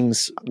these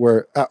things,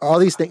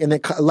 and then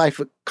life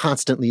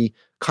constantly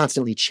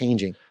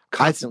changing,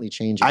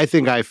 changing. I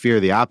think I fear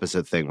the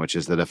opposite thing, which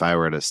is that if I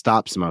were to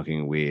stop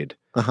smoking weed,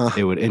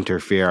 it would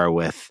interfere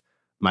with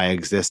my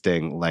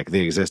existing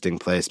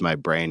place my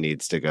brain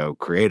needs to go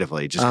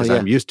creatively, just because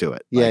I'm used to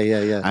it.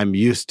 Yeah. I'm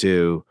used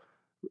to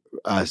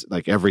us,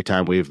 like every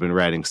time we've been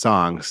writing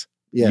songs,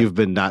 you've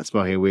been not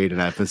smoking weed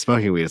and I've been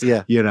smoking weed.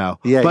 Yeah.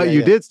 But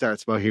you did start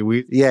smoking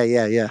weed.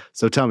 Yeah.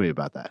 So tell me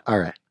about that. All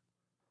right.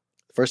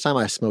 The first time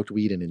I smoked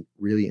weed and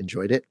really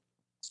enjoyed it,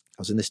 I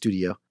was in the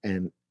studio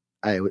and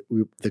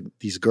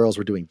these girls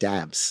were doing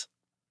dabs.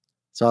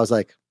 So I was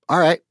like, all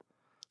right.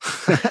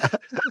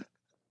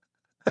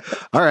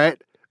 All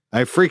right.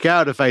 I freak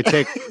out if I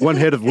take one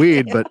hit of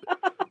weed, but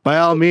by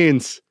all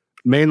means,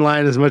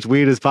 mainline as much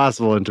weed as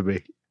possible into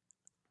me.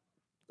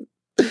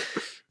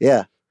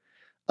 Yeah.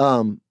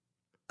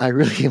 I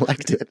really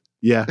liked it.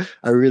 Yeah.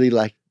 I really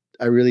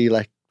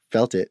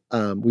felt it.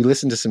 We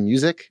listened to some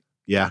music,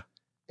 Yeah.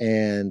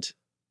 and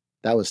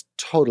that was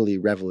totally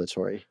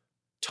revelatory,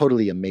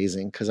 totally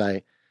amazing.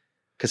 Because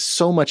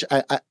so much,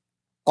 I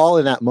all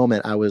in that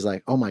moment, I was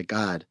like, oh my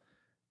God,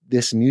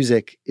 this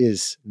music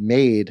is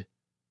made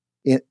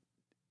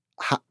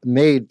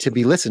to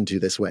be listened to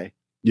this way.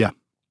 Yeah.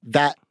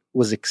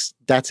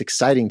 That's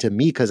exciting to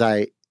me because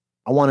I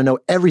want to know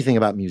everything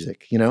about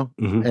music,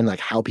 Mhm. and like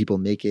how people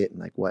make it and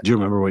like what. Do you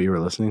remember what you were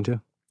listening to?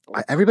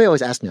 Everybody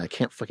always asks me, I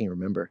can't fucking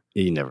remember.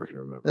 You never can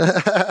remember.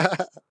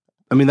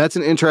 I mean, that's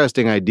an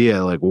interesting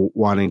idea, like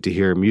wanting to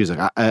hear music.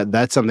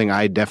 That's something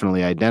I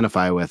definitely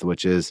identify with,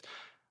 which is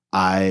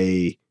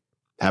I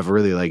have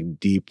really like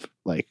deep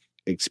like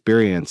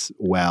experience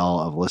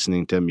of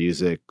listening to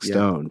music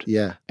stoned.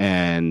 Yeah.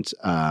 And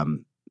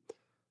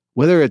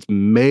whether it's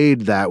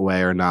made that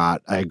way or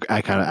not, I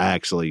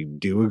actually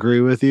do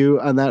agree with you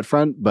on that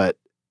front. But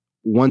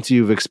once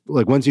you've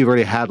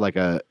already had like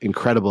a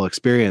incredible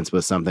experience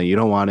with something, you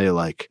don't want to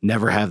like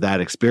never have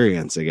that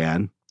experience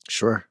again.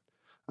 Sure.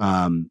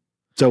 And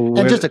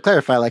just to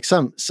clarify, like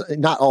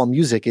not all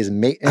music is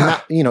made, and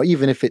not,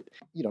 even if it,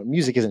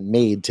 music isn't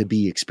made to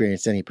be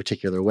experienced any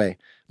particular way,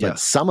 but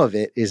some of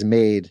it is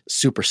made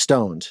super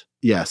stoned.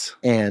 Yes.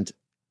 And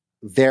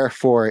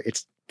therefore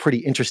it's pretty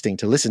interesting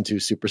to listen to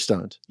super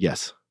stoned.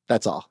 Yes.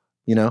 That's all,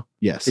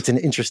 Yes. It's an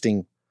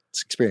interesting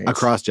experience.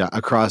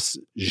 Across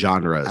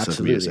genres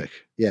Absolutely. of music.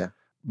 Yeah.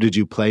 Did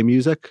you play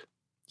music?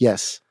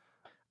 Yes.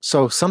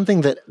 So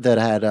something that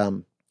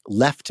had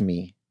left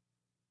me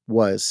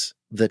was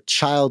the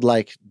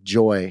childlike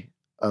joy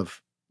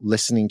of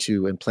listening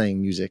to and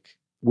playing music,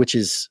 which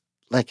is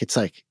like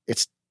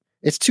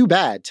it's too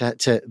bad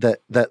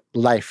that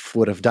life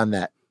would have done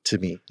that to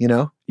me,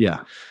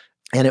 Yeah.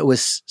 And it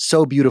was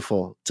so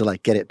beautiful to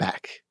like get it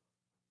back,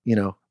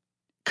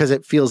 because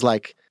it feels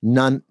like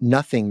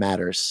nothing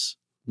matters.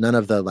 None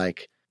of the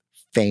like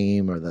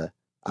fame or the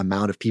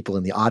amount of people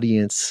in the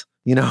audience,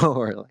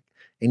 or like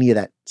any of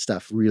that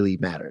stuff really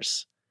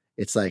matters.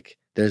 It's like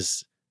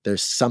there's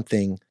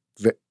something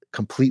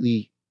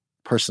completely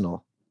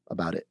personal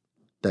about it.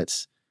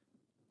 That's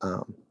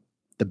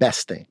the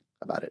best thing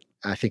about it.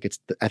 I think it's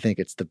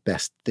the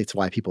best. It's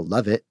why people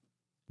love it.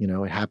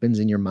 It happens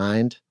in your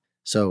mind.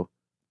 So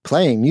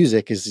playing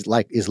music is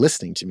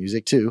listening to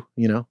music too.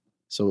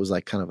 So it was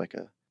like kind of like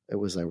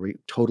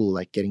total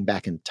like getting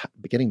back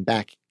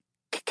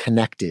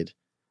connected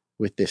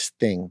with this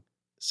thing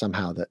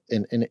somehow that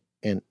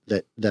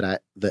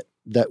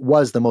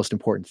was the most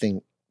important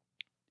thing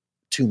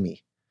to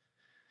me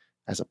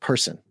as a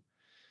person.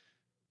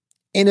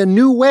 In a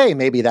new way,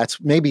 maybe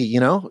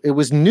it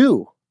was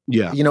new.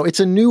 Yeah. It's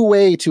a new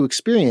way to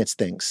experience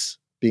things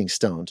being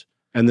stoned.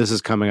 And this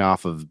is coming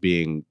off of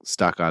being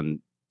stuck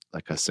on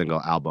like a single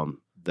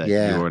album that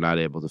you were not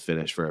able to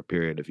finish for a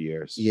period of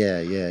years.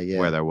 Yeah.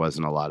 Where there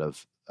wasn't a lot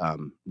of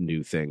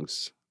new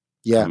things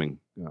coming.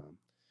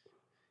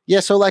 Yeah.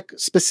 So like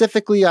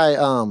specifically, I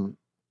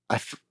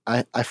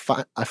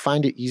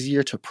find it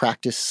easier to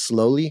practice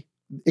slowly.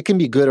 It can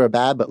be good or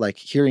bad, but like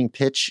hearing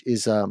pitch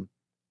is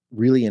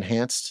really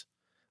enhanced.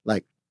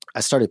 Like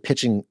I started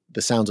pitching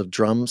the sounds of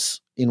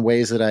drums in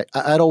ways that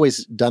I'd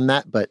always done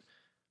that, but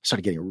I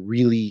started getting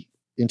really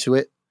into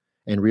it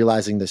and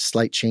realizing the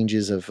slight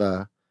changes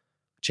of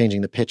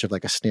changing the pitch of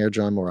like a snare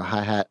drum or a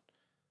hi-hat,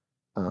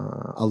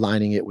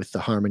 aligning it with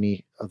the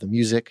harmony of the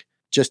music,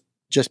 just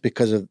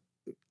because it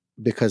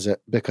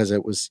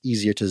was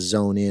easier to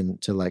zone in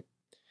to like,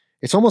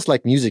 it's almost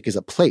like music is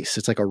a place.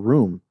 It's like a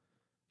room,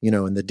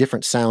 and the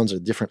different sounds are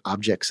different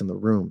objects in the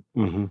room.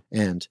 Mm-hmm.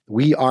 And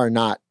we are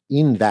not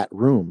in that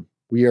room.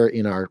 We are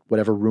in our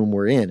whatever room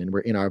we're in, and we're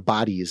in our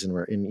bodies, and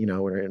we're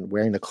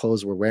wearing the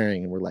clothes we're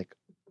wearing, and we're like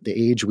the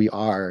age we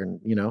are,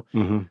 and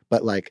Mm-hmm.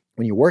 But like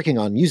when you're working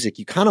on music,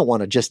 you kind of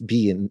want to just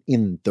be in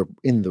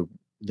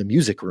the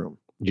music room.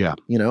 Yeah.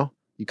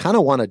 You kind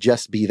of want to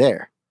just be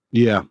there.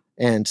 Yeah.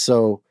 And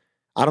so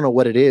I don't know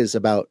what it is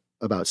about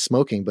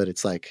smoking, but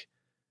it's like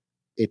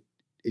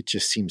it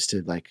just seems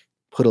to like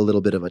put a little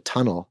bit of a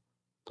tunnel,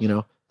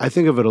 I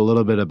think of it a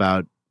little bit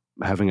about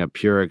having a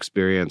pure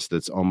experience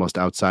that's almost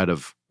outside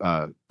of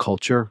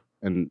culture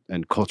and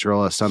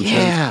cultural assumptions.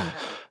 Yeah.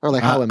 Or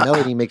like how a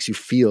melody makes you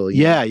feel.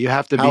 Yeah, you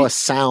have to how a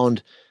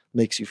sound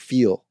makes you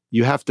feel.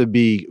 You have to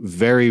be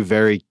very,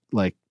 very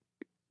like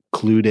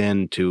clued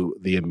in to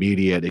the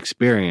immediate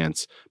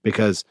experience,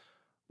 because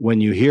when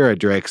you hear a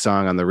Drake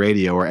song on the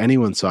radio or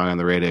anyone's song on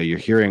the radio, you're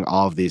hearing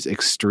all of these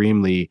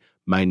extremely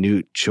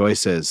minute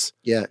choices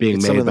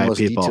being made by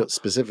people.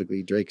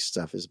 Specifically, Drake's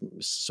stuff is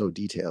so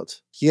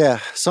detailed. Yeah,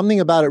 something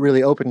about it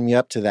really opened me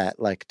up to that,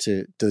 like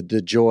to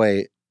the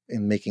joy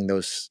in making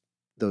those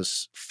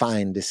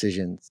fine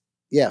decisions.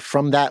 Yeah,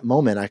 from that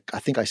moment, I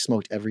think I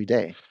smoked every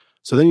day.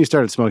 So then you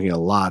started smoking a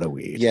lot of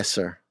weed. Yes,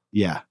 sir.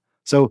 Yeah.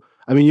 So,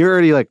 I mean, you're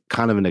already like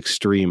kind of an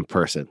extreme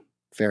person.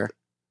 Fair.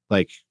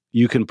 Like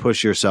you can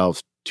push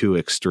yourself to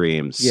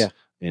extremes. Yeah.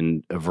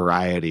 In a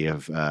variety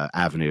of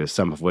avenues,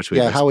 some of which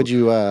we've how would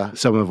you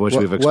some of which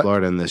we've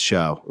explored in this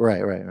show.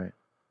 Right.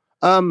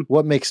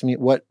 What makes me,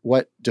 what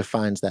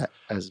defines that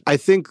as? I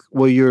think,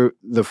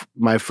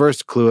 my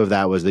first clue of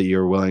that was that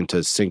you're willing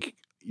to sink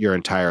your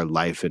entire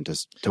life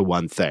into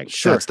one thing.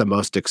 Sure. That's the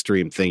most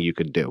extreme thing you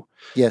could do.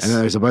 Yes. And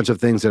then there's a bunch of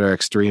things that are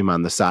extreme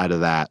on the side of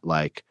that.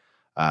 Like,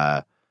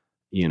 I've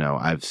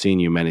seen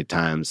you many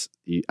times.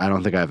 I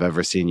don't think I've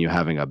ever seen you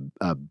having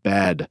a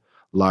bed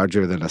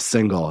larger than a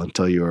single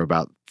until you were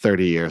about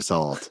 30 years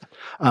old.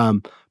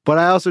 But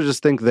I also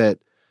just think that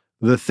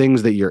the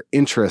things that you're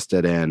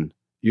interested in,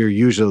 you're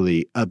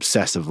usually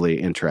obsessively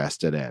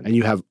interested in, and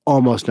you have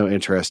almost no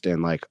interest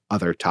in like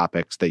other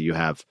topics that you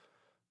have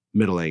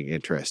middling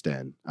interest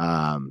in.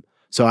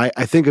 So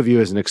I think of you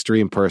as an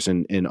extreme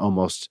person in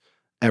almost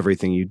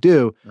everything you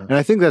do. And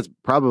I think that's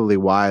probably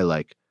why,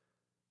 like,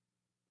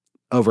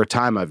 over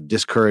time, I've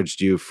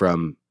discouraged you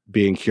from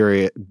being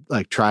curious,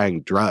 like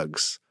trying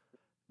drugs.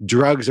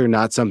 Drugs are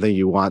not something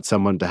you want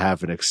someone to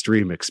have an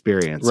extreme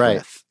experience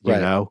with, you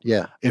know?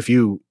 Yeah. If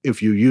you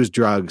use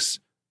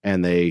drugs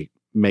and they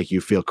make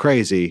you feel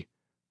crazy,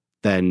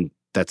 then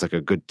that's like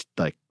a good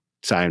like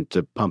sign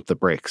to pump the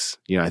brakes.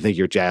 You know, I think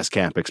your jazz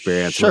camp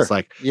experience was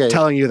like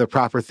telling you the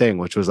proper thing,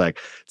 which was like,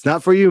 it's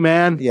not for you,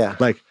 man. Yeah.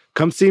 Like,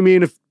 come see me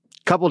in a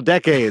couple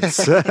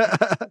decades,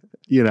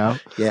 you know?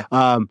 Yeah.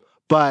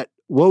 But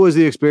what was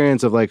the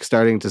experience of like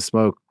starting to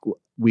smoke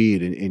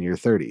weed in your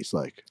 30s?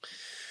 Like,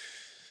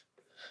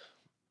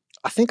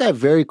 I think I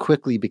very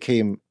quickly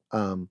became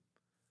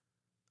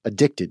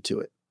addicted to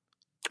it.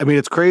 I mean,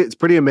 it's crazy. It's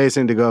pretty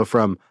amazing to go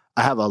from,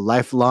 I have a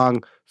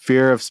lifelong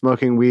fear of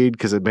smoking weed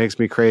because it makes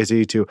me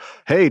crazy, to,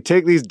 hey,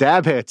 take these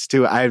dab hits,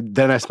 to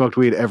then I smoked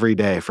weed every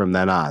day from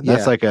then on.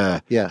 That's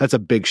that's a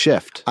big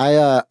shift.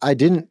 I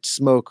didn't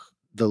smoke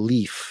the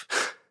leaf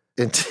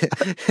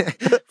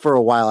for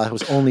a while. I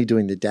was only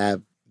doing the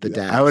dabs.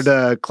 I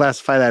would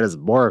classify that as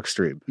more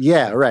extreme.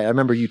 Yeah, right. I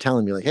remember you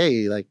telling me like,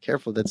 hey, like,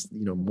 careful, that's,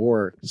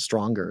 more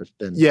stronger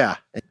than. Yeah.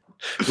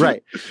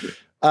 Right.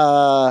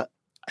 I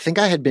think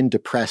I had been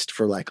depressed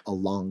for like a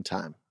long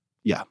time.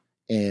 Yeah.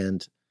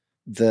 And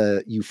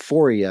the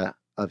euphoria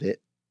of it,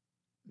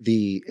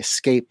 the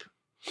escape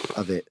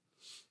of it,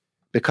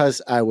 because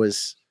I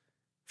was,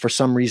 for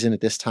some reason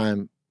at this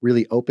time,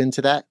 really open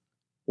to that,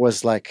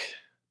 was like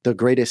the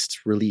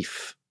greatest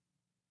relief.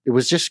 It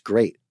was just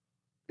great.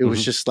 It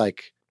was just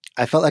like,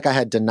 I felt like I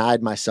had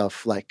denied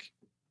myself, like,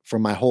 for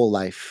my whole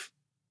life,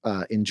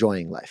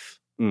 enjoying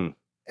life. And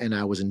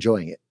I was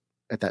enjoying it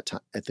at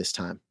this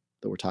time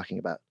that we're talking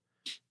about.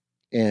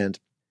 And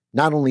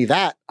not only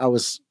that, I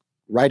was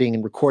writing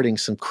and recording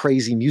some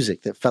crazy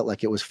music that felt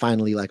like it was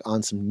finally like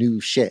on some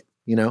new shit,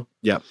 you know?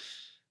 Yeah.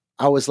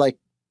 I was like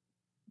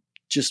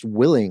just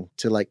willing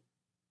to like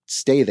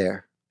stay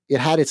there. It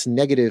had its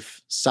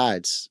negative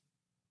sides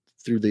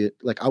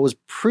I was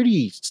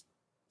pretty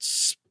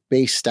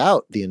spaced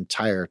out the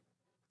entire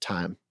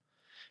time.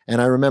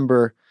 And I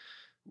remember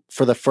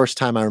the first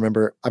time I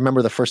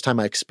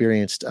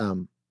experienced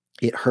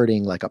it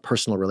hurting like a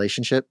personal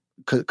relationship,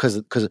 because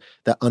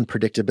the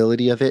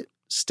unpredictability of it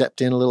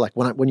stepped in a little. Like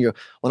when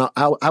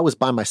I was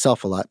by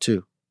myself a lot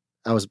too.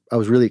 I was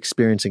really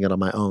experiencing it on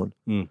my own.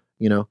 You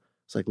know,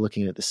 it's like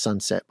looking at the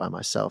sunset by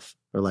myself,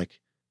 or like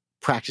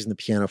practicing the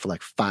piano for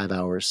like 5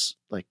 hours,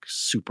 like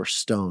super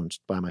stoned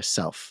by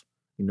myself.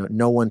 You know,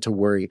 no one to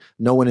worry,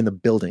 no one in the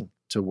building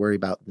to worry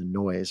about the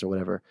noise or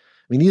whatever. I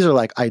mean, these are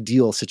like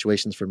ideal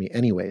situations for me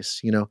anyways,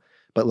 you know,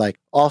 but like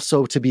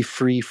also to be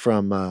free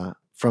from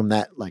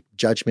that like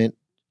judgment.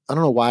 I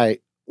don't know why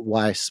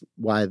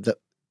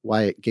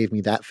it gave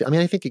me that. I mean,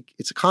 I think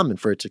it's common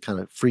for it to kind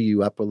of free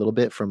you up a little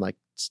bit from like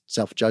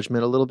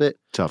self-judgment a little bit.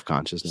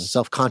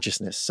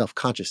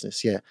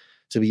 Self-consciousness. Yeah.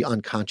 To be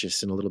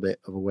unconscious in a little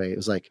bit of a way. It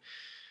was like,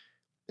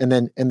 and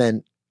then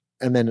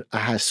I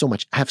have so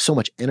much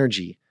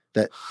energy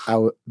that I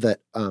would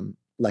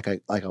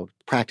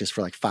practice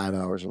for like 5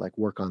 hours, or like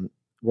work on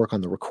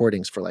the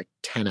recordings for like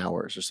 10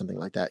 hours or something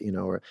like that, you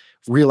know, or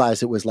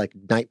realize it was like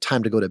night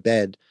time to go to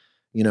bed,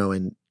 you know,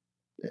 and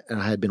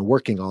I had been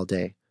working all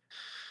day.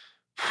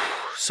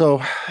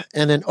 So,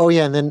 and then I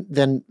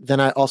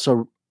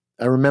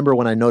remember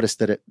when I noticed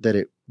that it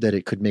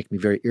could make me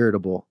very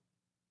irritable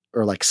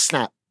or like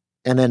snap,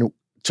 and then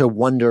to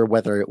wonder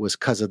whether it was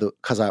because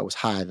I was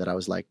high that I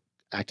was like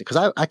acting,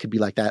 because I could be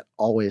like that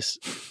always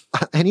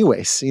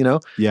anyways, you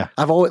know? Yeah.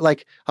 I've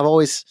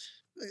always,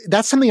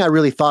 that's something I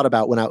really thought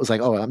about when I was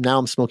like, oh, now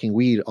I'm smoking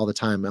weed all the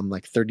time. I'm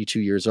like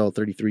 33 years old.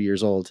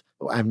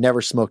 I've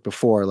never smoked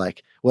before.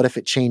 Like, what if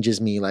it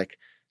changes me? Like,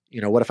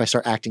 you know, what if I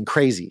start acting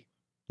crazy,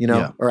 you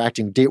know, or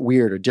acting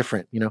weird or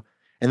different, you know?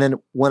 And then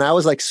when I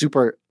was like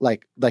super,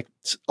 like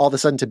all of a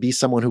sudden to be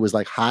someone who was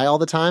like high all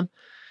the time,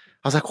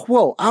 I was like,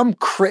 whoa,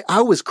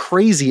 I was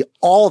crazy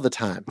all the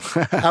time.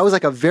 I was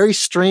like a very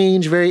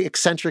strange, very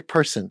eccentric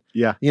person.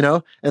 Yeah. You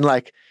know? And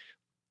like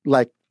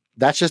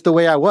that's just the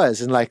way I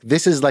was. And like,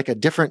 this is like a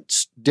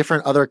different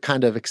other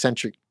kind of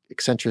eccentricity,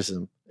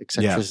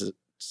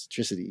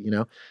 you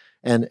know?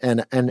 And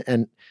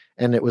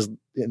it was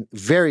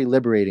very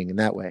liberating in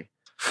that way.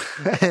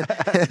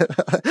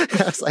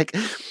 I was like,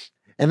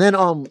 and then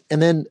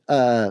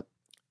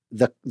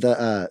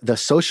the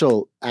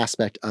social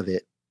aspect of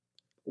it,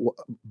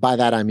 by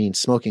that I mean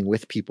smoking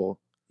with people,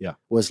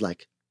 was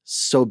like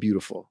so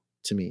beautiful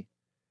to me.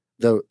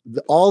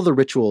 All the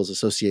rituals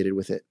associated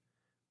with it,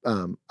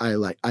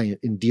 I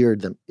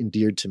endeared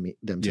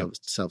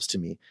themselves to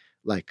me.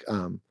 Like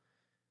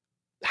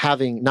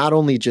having not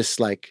only just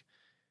like,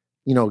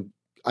 you know,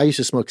 I used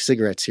to smoke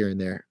cigarettes here and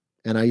there,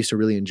 and I used to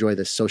really enjoy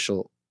the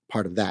social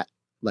part of that.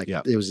 Like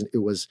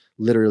it was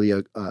literally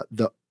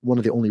one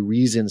of the only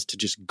reasons to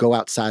just go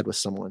outside with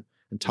someone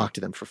and talk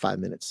to them for 5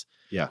 minutes.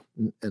 Yeah.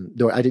 And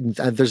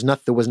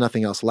there was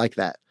nothing else like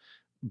that.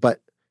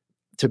 But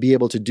to be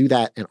able to do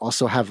that and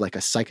also have like a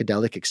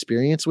psychedelic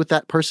experience with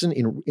that person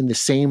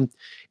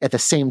at the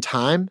same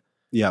time,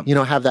 you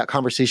know, have that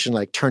conversation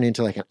like turn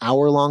into like an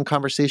hour-long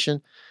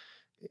conversation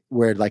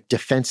where like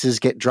defenses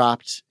get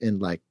dropped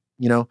and like,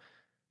 you know,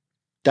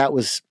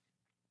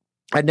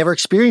 I'd never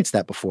experienced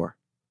that before.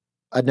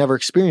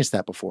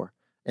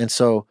 And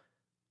so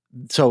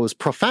it was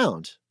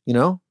profound, you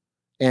know?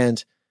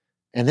 And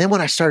then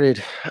when I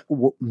started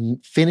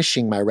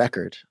finishing my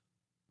record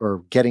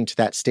or getting to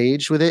that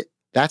stage with it,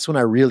 that's when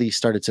I really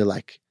started to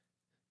like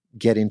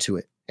get into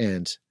it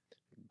and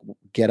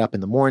get up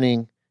in the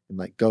morning and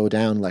like go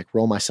down, like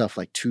roll myself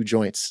like 2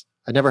 joints.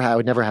 I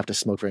would never have to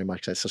smoke very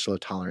much. I had such low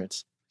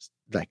tolerance.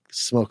 Like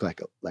smoke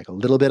like a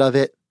little bit of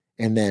it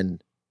and then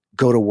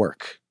go to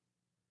work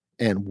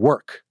and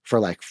work for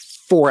like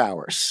 4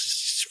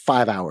 hours,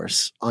 5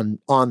 hours on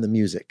the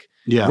music.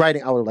 Yeah.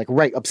 Writing, I would like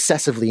write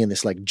obsessively in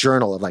this like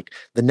journal of like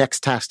the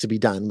next task to be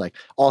done. Like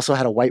also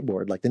had a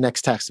whiteboard, like the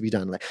next task to be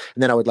done. Like,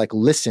 and then I would like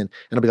listen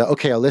and I'd be like,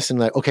 okay, I'll listen.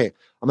 Like, okay,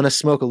 I'm going to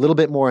smoke a little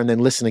bit more and then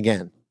listen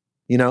again,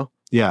 you know?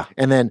 Yeah.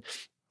 And then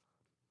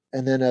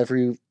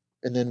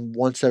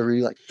once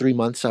every like 3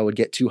 months, I would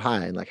get too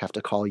high and like have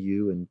to call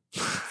you and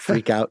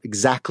freak out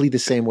exactly the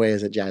same way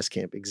as at jazz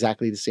camp,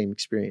 exactly the same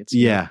experience.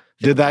 Yeah.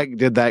 Did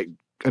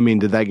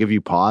that give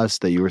you pause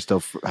that you were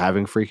still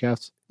having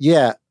freakouts?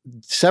 Yeah.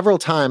 Several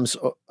times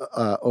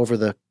over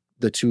the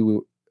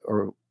 2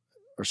 or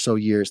so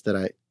years that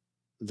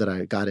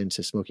I got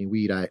into smoking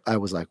weed, I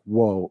was like,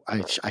 whoa,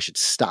 I should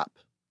stop.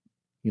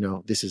 You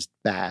know, this is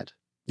bad.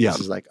 Yeah.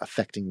 This is like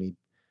affecting me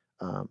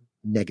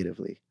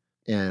negatively.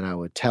 And I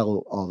would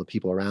tell all the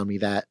people around me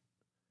that,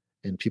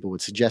 and people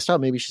would suggest, oh,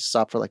 maybe you should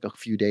stop for like a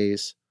few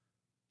days,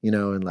 you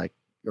know, and like,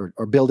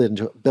 or build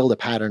a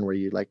pattern where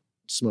you like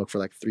smoke for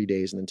like 3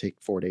 days and then take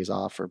 4 days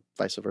off or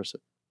vice versa.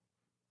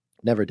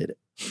 Never did it.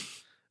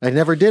 I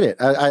never did it.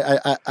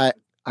 I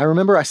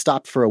remember I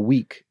stopped for a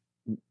week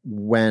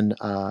when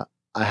I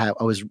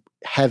was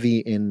heavy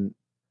in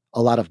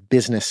a lot of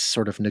business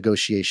sort of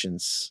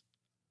negotiations,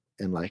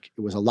 and like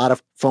it was a lot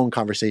of phone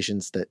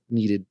conversations that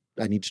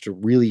I needed to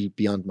really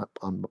be on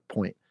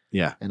point.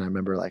 Yeah. And I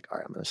remember like, all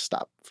right, I'm going to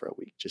stop for a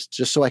week just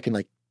so I can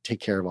like take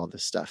care of all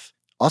this stuff.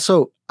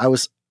 Also, I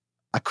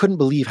couldn't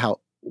believe how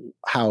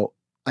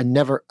I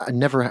never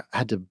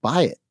had to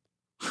buy it.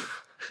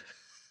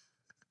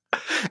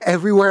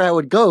 Everywhere I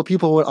would go,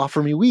 people would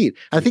offer me weed.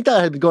 I think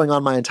that had been going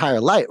on my entire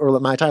life, or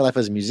my entire life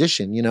as a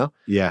musician, you know?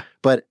 Yeah.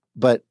 But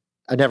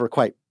I never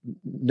quite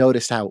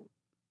noticed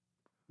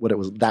what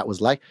that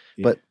was like.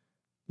 Yeah. But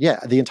yeah,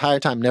 the entire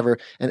time, never.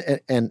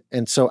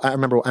 And so I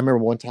remember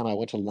one time I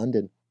went to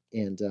London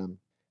and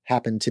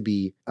happened to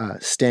be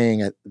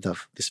staying at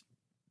this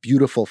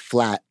beautiful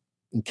flat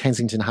in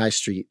Kensington High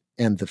Street.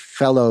 And the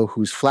fellow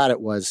whose flat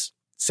it was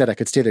said I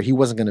could stay there. He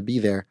wasn't going to be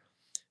there.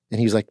 And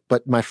he was like,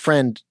 but my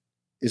friend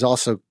is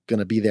also going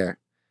to be there.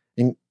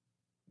 And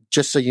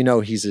just so you know,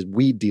 he's a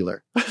weed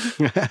dealer.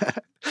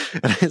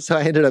 And so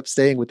I ended up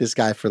staying with this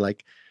guy for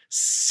like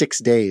 6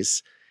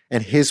 days.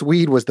 And his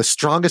weed was the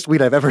strongest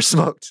weed I've ever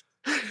smoked.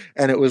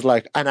 And it was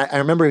like, and I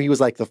remember he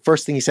was like, the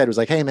first thing he said was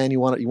like, hey man,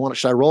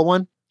 should I roll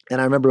one? And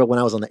I remember when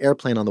I was on the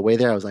airplane on the way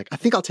there, I was like, I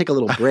think I'll take a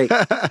little break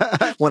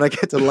when I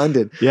get to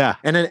London. Yeah.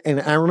 And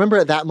I remember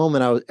at that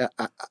moment,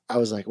 I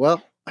was like,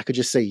 well, I could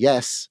just say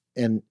yes.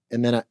 And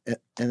then I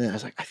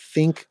was like, I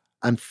think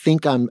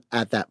I'm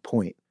at that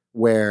point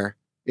where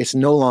it's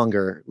no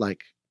longer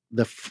like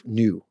the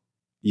new.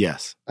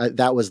 Yes.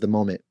 That was the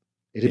moment.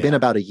 It had been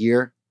about a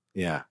year.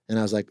 Yeah. And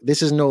I was like,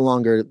 this is no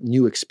longer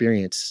new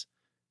experiences.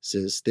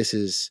 This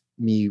is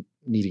me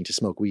needing to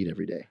smoke weed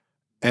every day.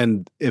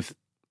 And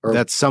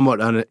that's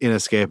somewhat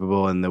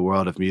inescapable in the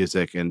world of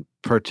music, and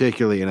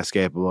particularly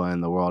inescapable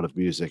in the world of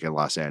music in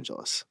Los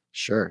Angeles.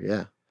 Sure.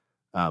 Yeah.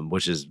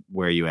 Which is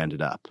where you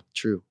ended up.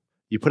 True.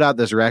 You put out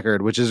this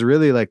record, which is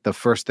really like the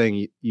first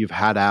thing you've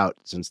had out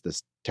since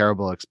this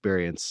terrible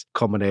experience,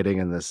 culminating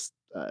in this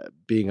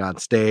being on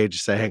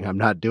stage saying I'm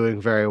not doing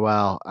very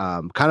well.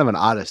 Kind of an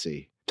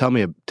odyssey. Tell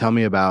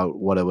me about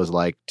what it was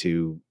like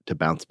to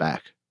bounce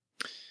back.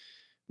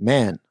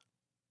 Man,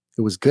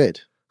 it was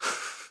good.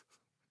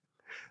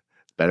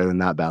 Better than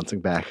not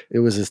bouncing back. It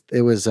was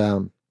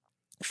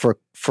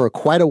for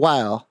quite a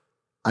while.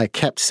 I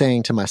kept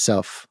saying to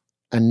myself,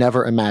 I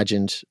never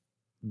imagined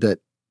that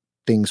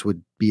things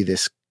would be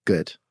this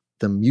good.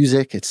 The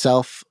music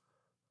itself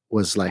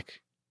was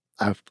like,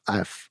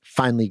 I've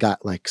finally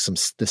got like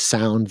the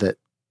sound that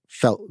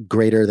felt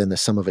greater than the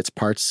sum of its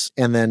parts.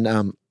 And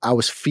then I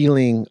was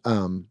feeling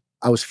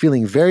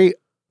very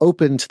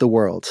open to the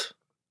world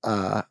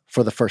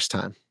for the first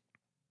time.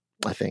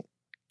 I think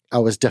I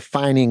was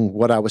defining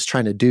what I was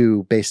trying to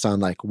do based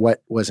on like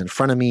what was in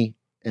front of me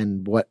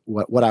and what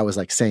I was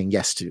like saying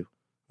yes to,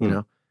 you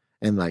know,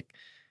 and like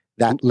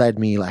that led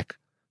me like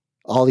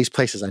all these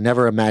places I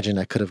never imagined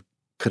I could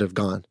have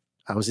gone.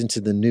 I was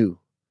into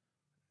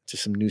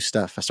some new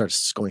stuff. I started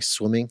going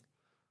swimming.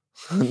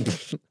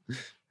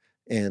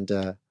 And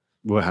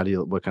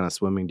what kind of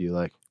swimming do you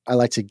like? I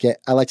like to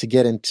get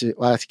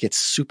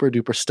super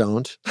duper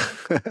stoned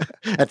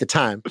at the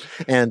time,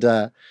 and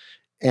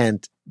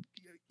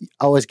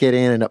always get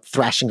in and end up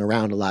thrashing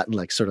around a lot and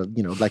like sort of,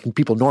 you know, like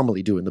people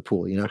normally do in the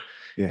pool, you know.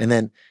 Yeah.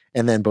 And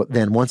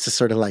then once it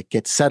sort of like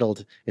gets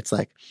settled, it's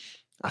like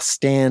I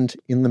stand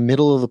in the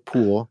middle of the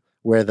pool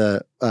where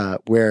the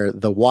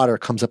water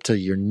comes up to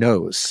your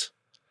nose,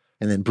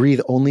 and then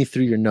breathe only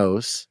through your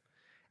nose,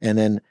 and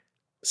then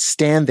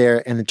stand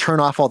there and then turn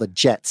off all the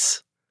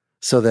jets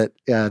so that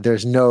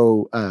there's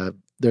no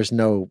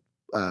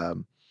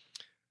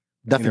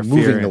nothing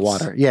moving the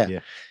water. Yeah.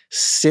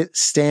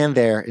 Stand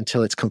there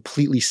until it's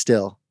completely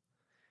still,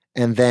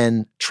 and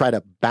then try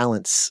to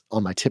balance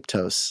on my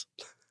tiptoes.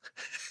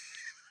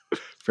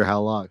 For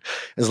how long?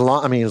 As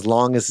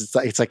long as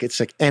it's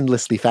like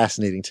endlessly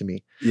fascinating to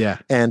me. Yeah.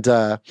 And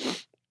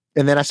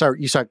then I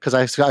start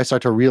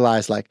to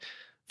realize like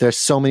there's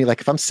so many, like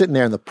if I'm sitting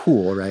there in the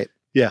pool, right?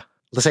 Yeah.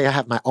 Let's say I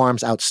have my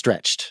arms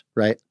outstretched,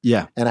 right?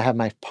 Yeah. And I have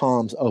my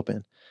palms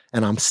open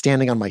and I'm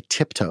standing on my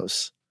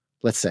tiptoes,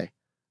 let's say.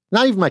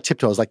 Not even my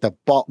tiptoes, like the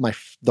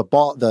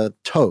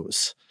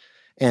toes.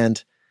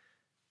 And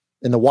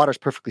the water's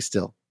perfectly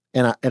still.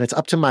 And it's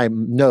up to my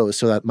nose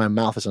so that my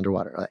mouth is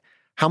underwater. Like,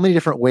 how many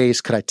different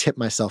ways could I tip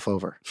myself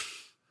over?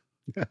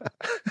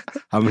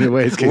 How many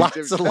ways?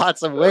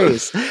 Lots of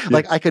ways. Yeah.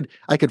 Like I could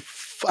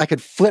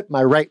flip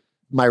my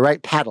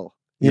right paddle,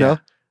 you know,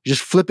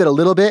 just flip it a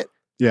little bit.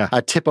 Yeah.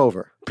 I tip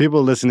over.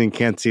 People listening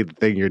can't see the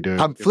thing you're doing.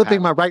 I'm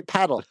flipping my right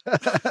paddle.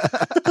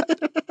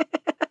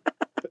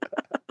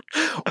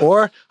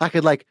 Or I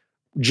could like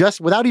just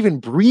without even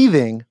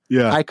breathing,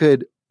 I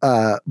could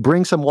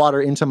bring some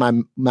water into my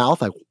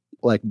mouth,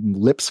 like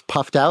lips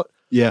puffed out.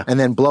 Yeah. And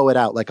then blow it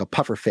out like a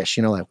puffer fish,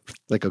 you know,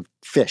 like a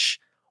fish.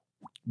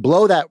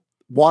 Blow that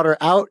water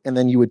out and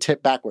then you would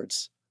tip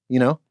backwards, you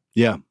know?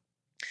 Yeah.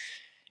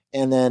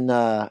 And then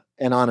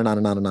and on and on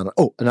and on and on.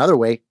 Oh, another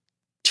way,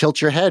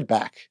 tilt your head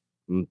back.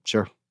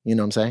 Sure. You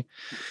know what I'm saying?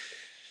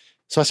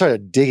 So I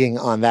started digging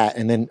on that.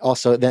 And then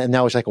also,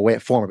 that was like a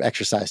form of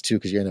exercise too,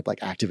 because you end up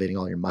like activating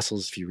all your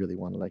muscles if you really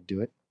want to like do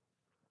it.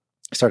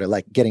 I started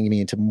like getting me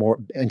into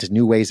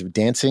new ways of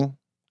dancing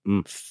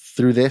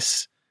through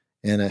this.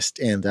 And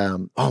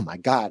oh my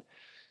God,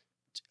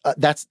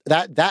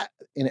 that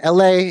in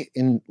LA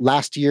in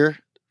last year,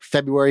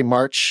 February,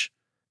 March,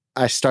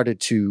 I started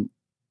to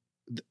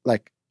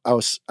like, I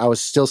was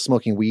still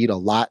smoking weed a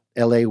lot,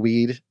 LA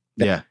weed.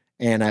 Yeah.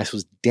 And I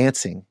was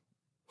dancing,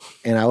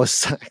 and I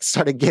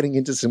started getting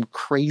into some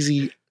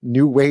crazy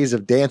new ways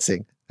of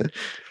dancing.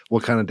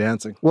 What kind of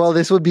dancing? Well,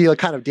 this would be a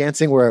kind of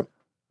dancing where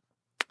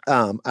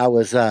I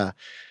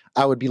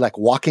would be like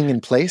walking in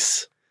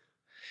place,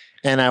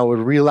 and I would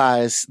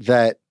realize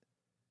that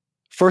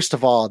first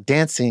of all,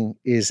 dancing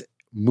is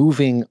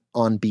moving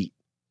on beat.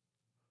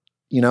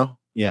 You know?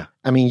 Yeah.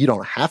 I mean, you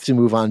don't have to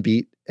move on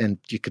beat, and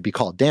you could be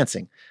called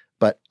dancing.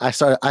 But I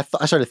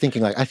started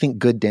thinking like, I think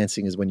good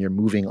dancing is when you're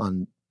moving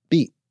on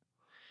beat.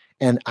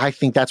 And I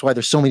think that's why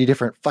there's so many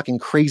different fucking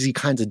crazy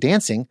kinds of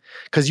dancing,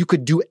 because you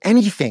could do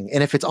anything.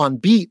 And if it's on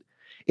beat,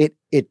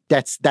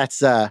 that's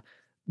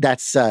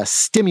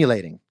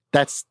stimulating.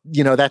 That's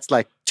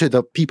like to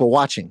the people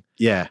watching.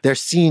 Yeah. They're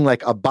seeing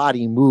like a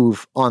body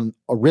move on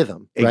a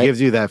rhythm. It right?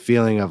 gives you that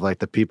feeling of like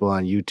the people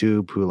on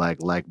YouTube who like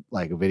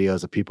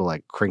videos of people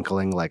like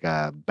crinkling like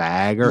a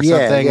bag or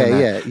something.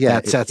 Yeah.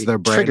 That sets their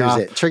brain triggers off.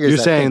 it. Triggers You're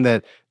that saying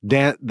thing.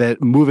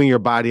 that moving your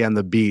body on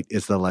the beat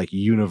is the like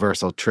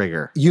universal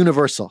trigger.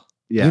 Universal.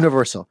 Yeah.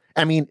 Universal.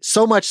 I mean,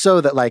 so much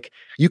so that like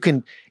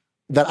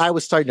that I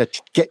was starting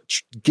to get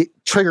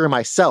trigger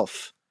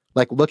myself,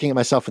 like looking at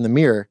myself in the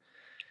mirror.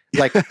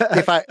 Like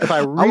if I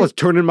I was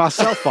turning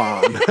myself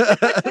on.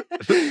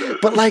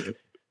 But like,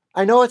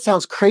 I know it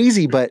sounds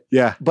crazy, but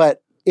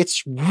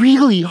it's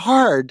really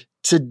hard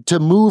to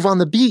move on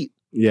the beat.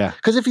 Yeah.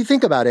 Because if you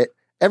think about it,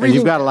 and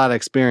you've got a lot of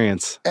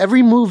experience.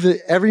 Every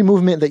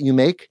movement that you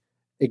make,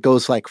 it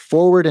goes like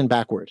forward and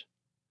backward,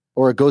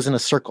 or it goes in a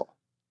circle,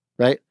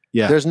 right?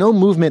 Yeah. There's no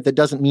movement that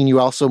doesn't mean you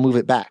also move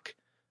it back.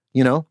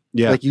 You know?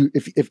 Yeah. Like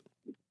if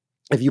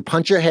you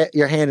punch your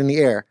hand in the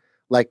air,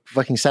 like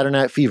fucking Saturday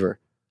Night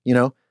Fever, you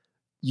know,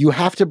 you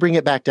have to bring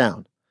it back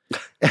down.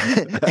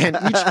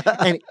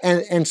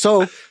 and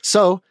so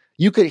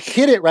you could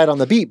hit it right on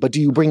the beat, but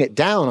do you bring it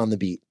down on the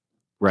beat?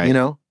 Right. You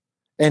know?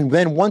 And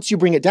then once you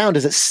bring it down,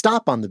 does it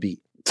stop on the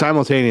beat?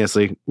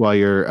 Simultaneously, while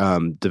you're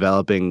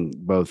developing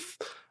both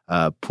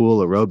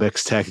pool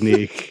aerobics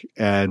technique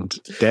and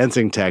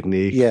dancing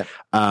technique. Yeah.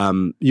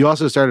 You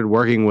also started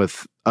working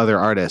with other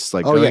artists,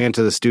 like going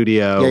into the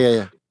studio.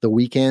 Yeah. The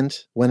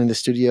Weeknd, went in the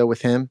studio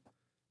with him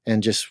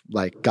and just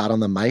like got on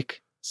the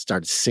mic,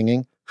 started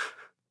singing.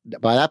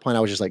 By that point,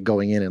 I was just like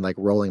going in and like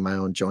rolling my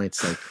own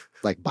joints,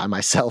 like by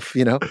myself,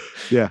 you know?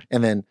 Yeah.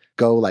 And then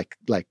go like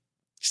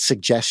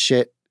suggest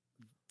shit.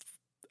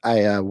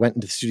 I went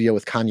into the studio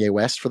with Kanye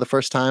West for the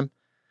first time.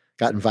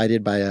 Got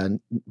invited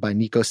by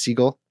Nico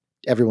Siegel.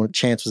 Everyone,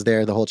 Chance was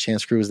there. The whole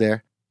Chance crew was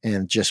there,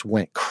 and just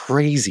went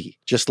crazy.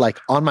 Just like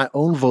on my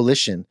own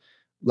volition,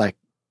 like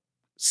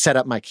set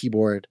up my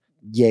keyboard.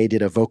 Ye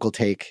did a vocal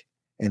take,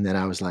 and then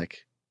I was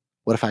like,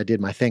 "What if I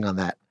did my thing on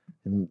that?"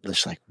 And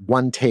just like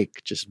one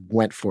take, just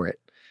went for it.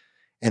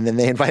 And then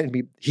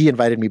he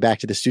invited me back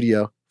to the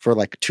studio for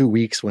like 2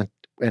 weeks. Went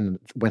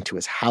to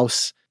his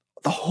house.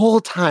 The whole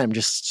time,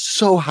 just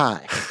so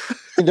high.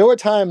 And there were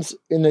times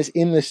in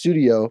the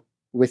studio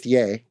with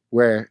Ye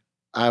where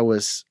I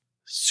was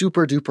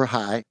super duper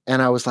high,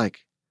 and I was like,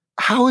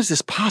 "How is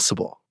this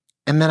possible?"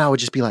 And then I would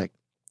just be like,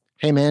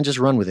 "Hey man, just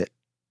run with it."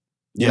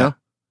 You know?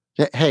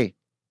 Hey,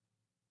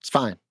 it's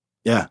fine.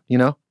 Yeah. You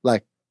know,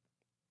 like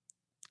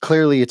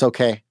clearly it's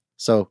okay.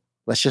 So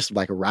let's just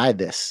like ride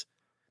this.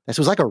 This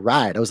was like a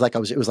ride. It was like,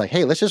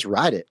 hey, let's just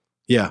ride it.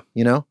 Yeah.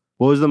 You know?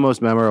 What was the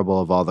most memorable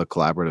of all the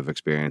collaborative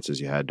experiences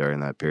you had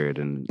during that period?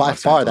 And by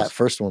far, that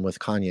first one with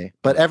Kanye.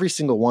 But every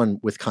single one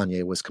with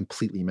Kanye was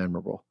completely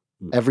memorable.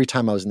 Every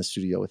time I was in the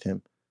studio with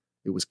him,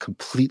 it was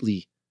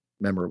completely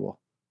memorable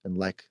and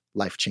like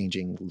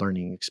life-changing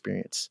learning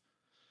experience.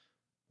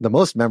 The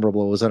most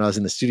memorable was when I was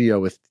in the studio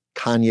with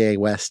Kanye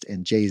West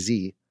and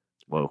Jay-Z.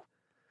 Whoa.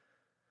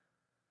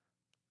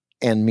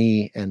 And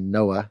me and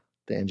Noah,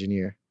 the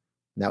engineer.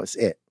 And that was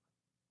it.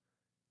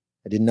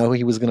 I didn't know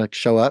he was going to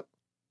show up.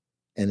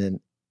 And then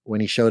when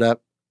he showed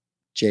up,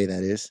 Jay,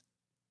 that is,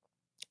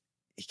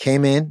 he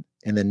came in,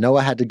 and then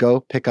Noah had to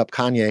go pick up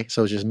Kanye.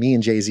 So it was just me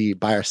and Jay-Z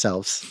by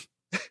ourselves.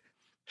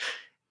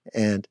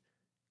 And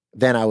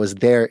then I was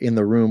there in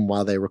the room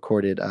while they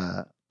recorded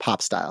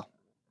Pop Style.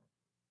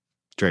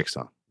 Drake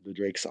song. The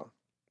Drake song.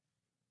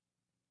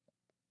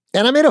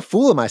 And I made a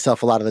fool of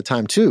myself a lot of the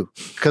time too,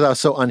 because I was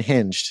so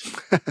unhinged.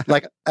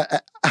 Like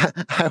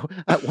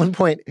at one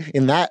point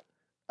in that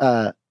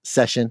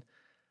session,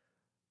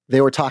 they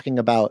were talking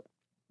about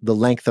the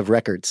length of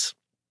records,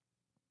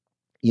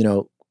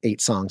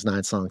 8 songs,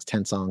 9 songs,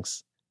 10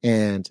 songs.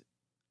 And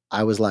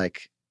I was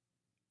like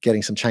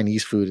getting some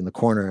Chinese food in the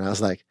corner. And I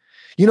was like,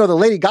 the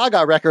Lady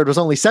Gaga record was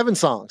only 7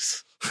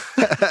 songs.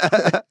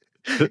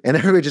 And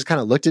everybody just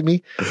kind of looked at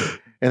me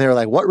and they were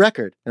like, "What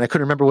record?" And I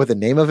couldn't remember what the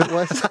name of it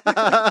was.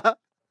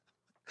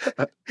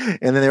 And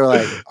then they were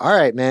like, "All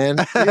right, man."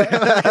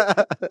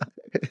 I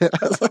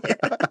was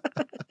like,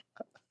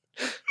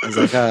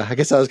 I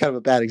guess that was kind of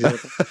a bad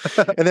example.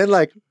 And then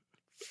like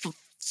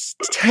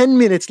 10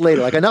 minutes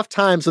later, like enough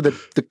time so that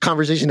the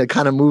conversation had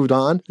kind of moved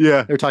on.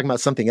 Yeah. They were talking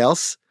about something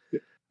else.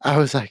 I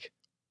was like,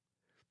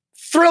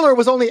 Thriller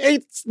was only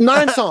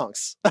 9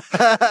 songs.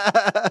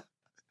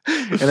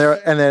 And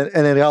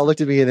then they all looked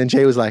at me, and then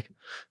Jay was like,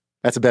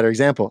 "That's a better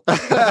example."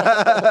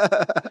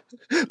 But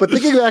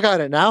thinking back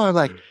on it now, I'm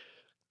like,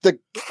 the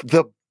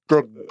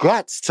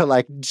guts to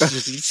like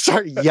just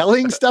start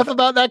yelling stuff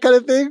about that kind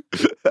of thing.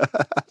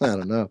 I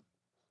don't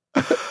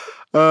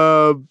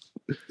know.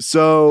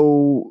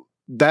 So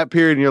that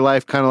period in your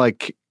life kind of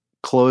like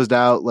closed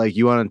out. Like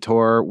you went on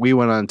tour. We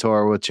went on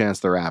tour with Chance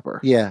the Rapper.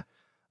 Yeah.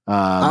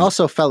 I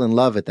also fell in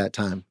love at that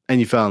time.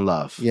 And you fell in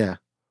love. Yeah.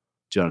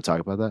 Do you want to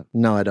talk about that?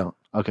 No, I don't.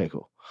 Okay,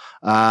 cool.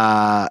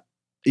 Yeah,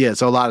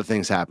 so a lot of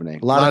things happening.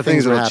 A lot of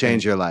things that will happening.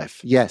 change your life.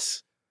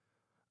 Yes.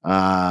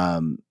 I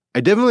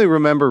definitely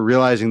remember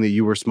realizing that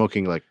you were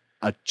smoking like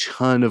a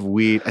ton of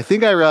weed. I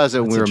think I realized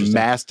that when we were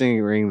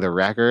mastering the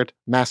record.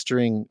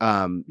 Mastering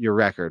your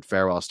record,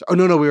 Farewell Star. Oh,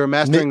 no, we were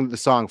mastering the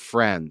song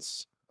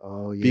Friends.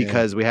 Oh, yeah.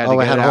 Because we had to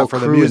get it a whole out for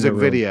the crew in music room.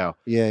 video.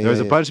 Yeah, There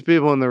was a bunch of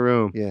people in the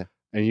room. Yeah.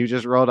 And you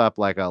just rolled up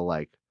like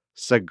a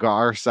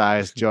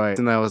cigar-sized joint.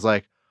 And I was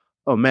like,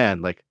 oh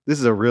man, like this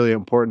is a really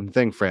important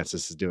thing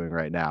Francis is doing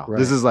right now. Right.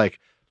 This is like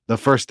the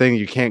first thing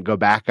you can't go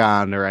back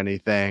on or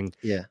anything.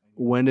 Yeah.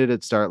 When did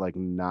it start like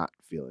not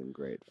feeling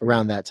great?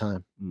 Around that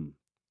time. Mm.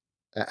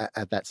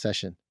 At that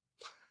session.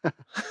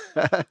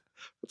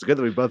 It's good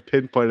that we both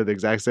pinpointed the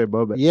exact same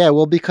moment. Yeah,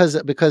 well, because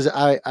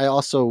I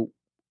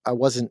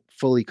wasn't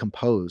fully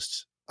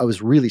composed. I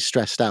was really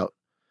stressed out.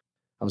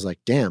 I was like,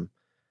 damn,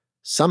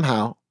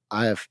 somehow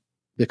I have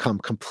become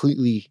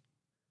completely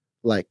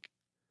like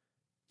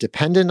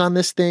dependent on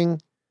this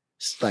thing,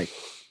 like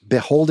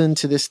beholden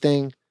to this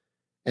thing,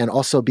 and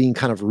also being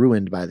kind of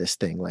ruined by this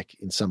thing, like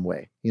in some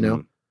way,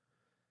 Mm.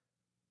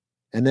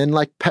 And then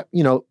like,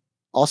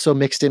 also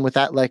mixed in with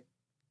that, like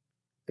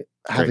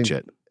having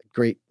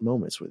great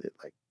moments with it.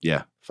 Like,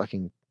 yeah,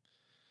 fucking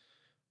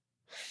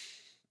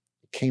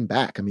it came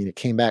back. I mean, it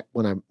came back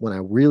when I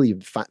really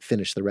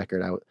finished the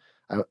record.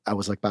 I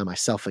was like by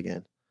myself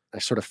again. I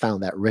sort of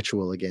found that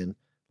ritual again.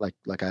 Like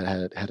I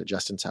had at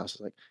Justin's house,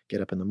 like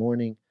get up in the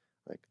morning,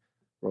 like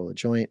roll a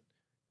joint,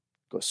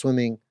 go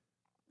swimming,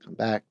 come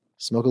back,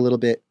 smoke a little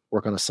bit,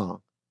 work on a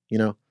song, you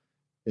know?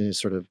 And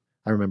it's sort of,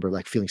 I remember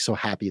like feeling so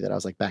happy that I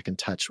was like back in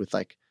touch with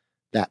like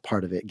that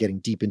part of it, getting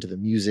deep into the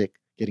music,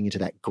 getting into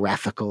that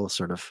graphical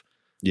sort of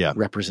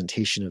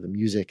representation of the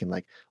music and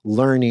like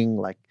learning,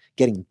 like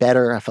getting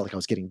better. I felt like I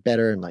was getting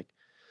better and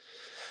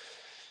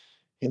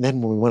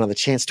then when we went on the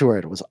Chance tour,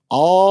 it was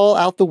all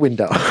out the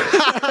window.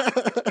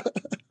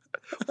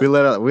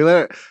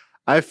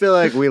 I feel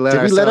like we let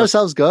Did we let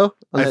ourselves go?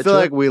 I feel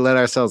like we let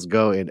ourselves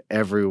go in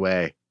every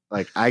way.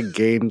 Like I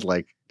gained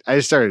I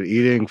started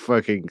eating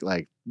fucking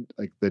like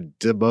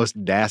the most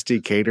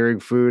nasty catering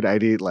food.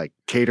 I'd eat like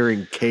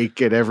catering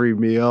cake at every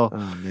meal.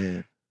 Oh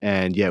man.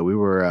 And yeah, we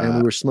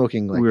were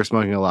smoking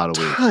a lot of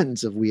weed.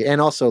 Tons of weed.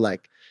 And also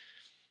like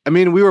I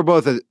mean, we were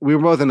both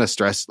in a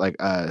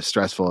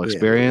stressful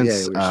experience.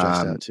 Yeah, we were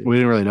stressed out too. We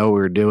didn't really know what we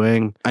were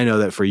doing. I know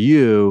that for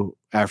you,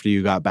 after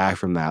you got back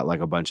from that,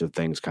 like a bunch of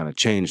things kind of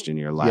changed in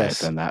your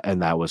life, and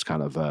that was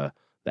kind of the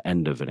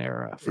end of an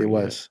era for you. It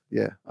was,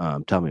 yeah.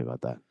 Tell me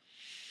about that.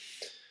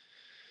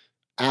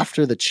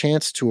 After the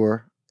Chance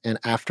tour and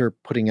after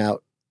putting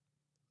out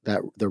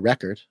the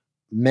record,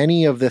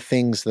 many of the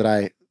things that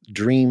I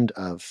dreamed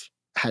of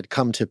had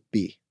come to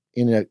be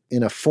in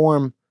a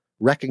form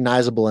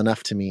recognizable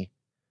enough to me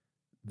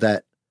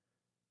that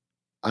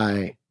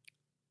I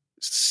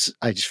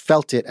just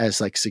felt it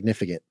as like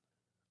significant.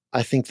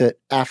 I think that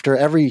after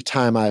every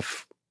time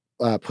I've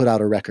put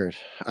out a record,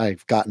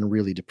 I've gotten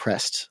really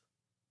depressed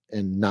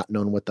and not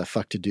known what the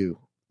fuck to do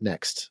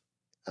next.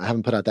 I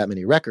haven't put out that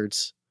many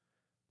records,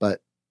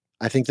 but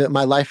I think that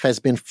my life has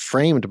been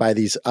framed by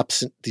these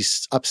ups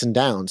and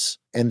downs,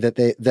 and that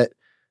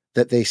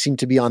they seem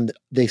to be on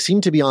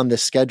the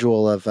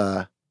schedule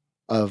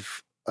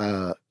of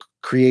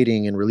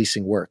creating and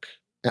releasing work.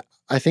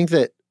 I think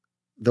that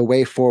the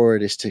way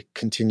forward is to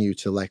continue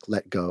to like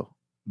let go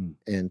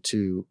and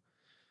to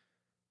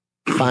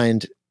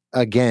find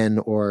again,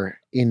 or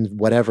in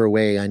whatever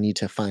way I need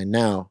to find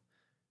now,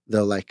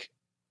 the like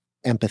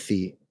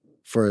empathy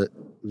for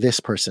this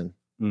person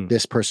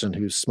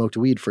who's smoked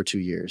weed for 2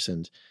 years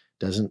and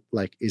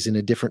is in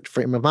a different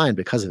frame of mind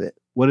because of it.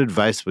 What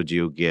advice would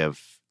you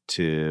give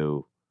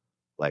to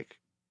like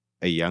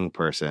a young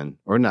person,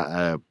 or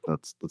not?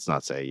 Let's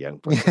not say a young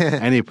person.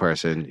 Any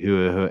person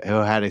who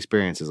had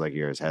experiences like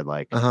yours, had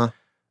like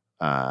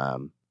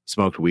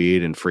smoked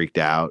weed and freaked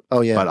out.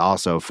 Oh yeah, but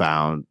also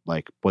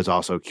was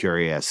also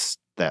curious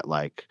that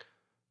like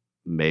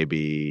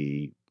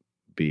maybe,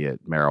 be it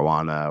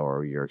marijuana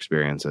or your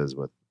experiences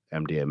with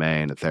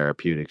MDMA in a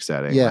therapeutic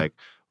setting. Yeah. Like,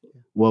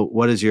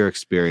 what is your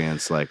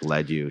experience like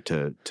led you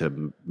to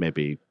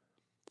maybe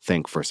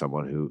think for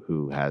someone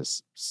who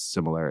has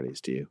similarities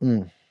to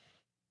you?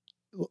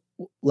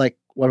 Like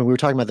when we were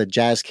talking about the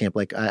jazz camp,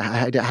 like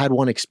I had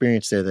one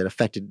experience there that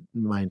affected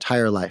my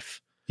entire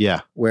life.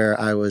 Yeah. Where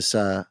I was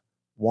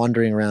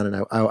wandering around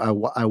and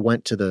I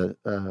went to the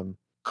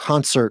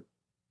concert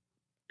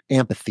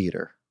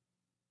amphitheater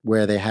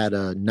where they had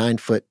a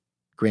 9-foot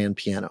grand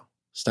piano,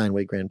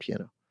 Steinway grand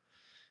piano.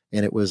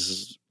 And it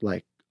was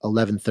like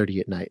 11:30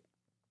 at night,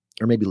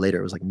 or maybe later.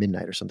 It was like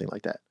midnight or something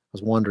like that. I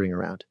was wandering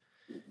around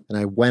and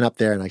I went up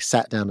there and I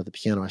sat down at the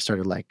piano. I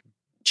started like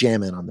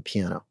jamming on the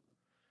piano,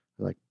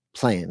 like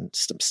playing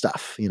some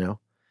stuff, you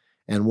know.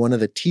 And one of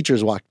the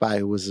teachers walked by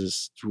who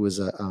was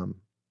a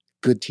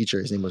good teacher.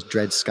 His name was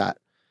Dred Scott.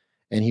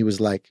 And he was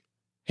like,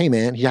 "Hey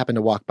man," he happened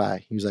to walk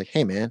by. He was like,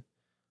 "Hey man,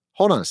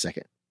 hold on a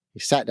second." He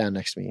sat down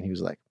next to me and he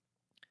was like,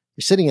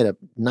 "You're sitting at a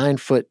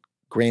 9-foot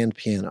grand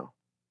piano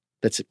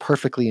that's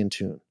perfectly in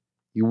tune.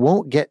 You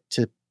won't get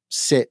to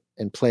sit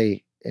and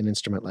play an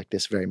instrument like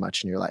this very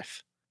much in your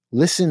life.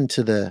 Listen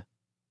to the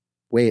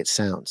way it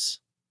sounds.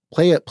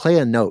 Play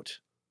a note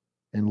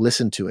and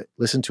listen to it.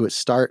 Listen to it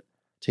start,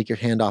 take your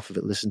hand off of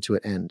it, listen to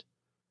it end.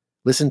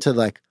 Listen to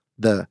like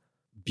the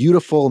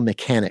beautiful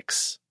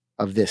mechanics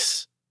of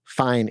this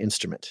fine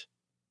instrument."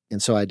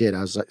 And so I did.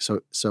 I was like,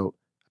 so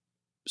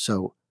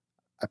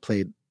I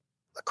played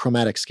a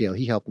chromatic scale.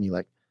 He helped me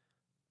like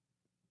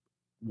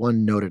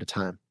one note at a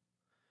time.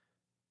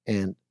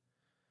 And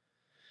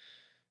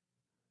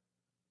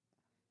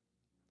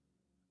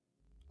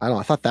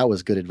I thought that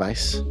was good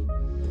advice.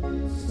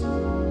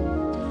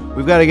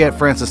 We've got to get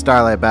Francis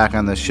Starlight back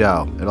on this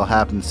show. It'll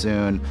happen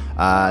soon.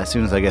 As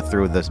soon as I get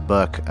through with this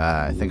book,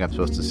 I think I'm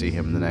supposed to see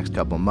him in the next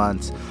couple of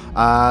months.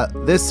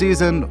 This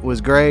season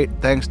was great.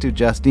 Thanks to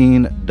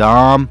Justine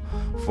Dom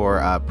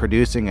for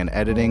producing and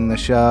editing the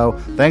show.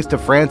 Thanks to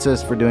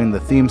Francis for doing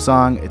the theme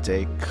song. It's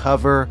a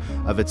cover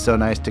of It's So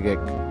Nice to Get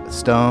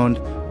Stoned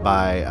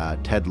by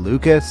Ted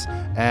Lucas.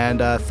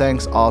 And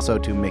thanks also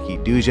to Mickey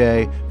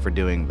Duje for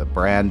doing the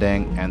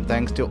branding. And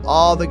thanks to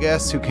all the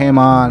guests who came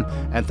on.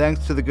 And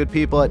thanks to the good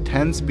people at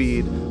 10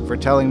 Speed for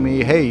telling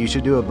me, hey, you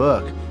should do a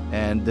book.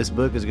 And this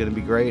book is going to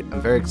be great.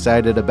 I'm very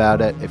excited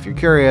about it. If you're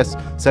curious,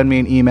 send me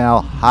an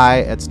email,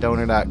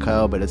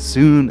 hi@stoner.co. But as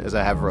soon as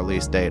I have a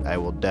release date, I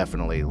will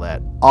definitely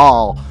let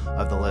all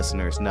of the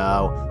listeners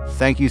know.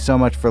 Thank you so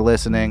much for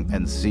listening,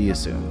 and see you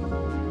soon.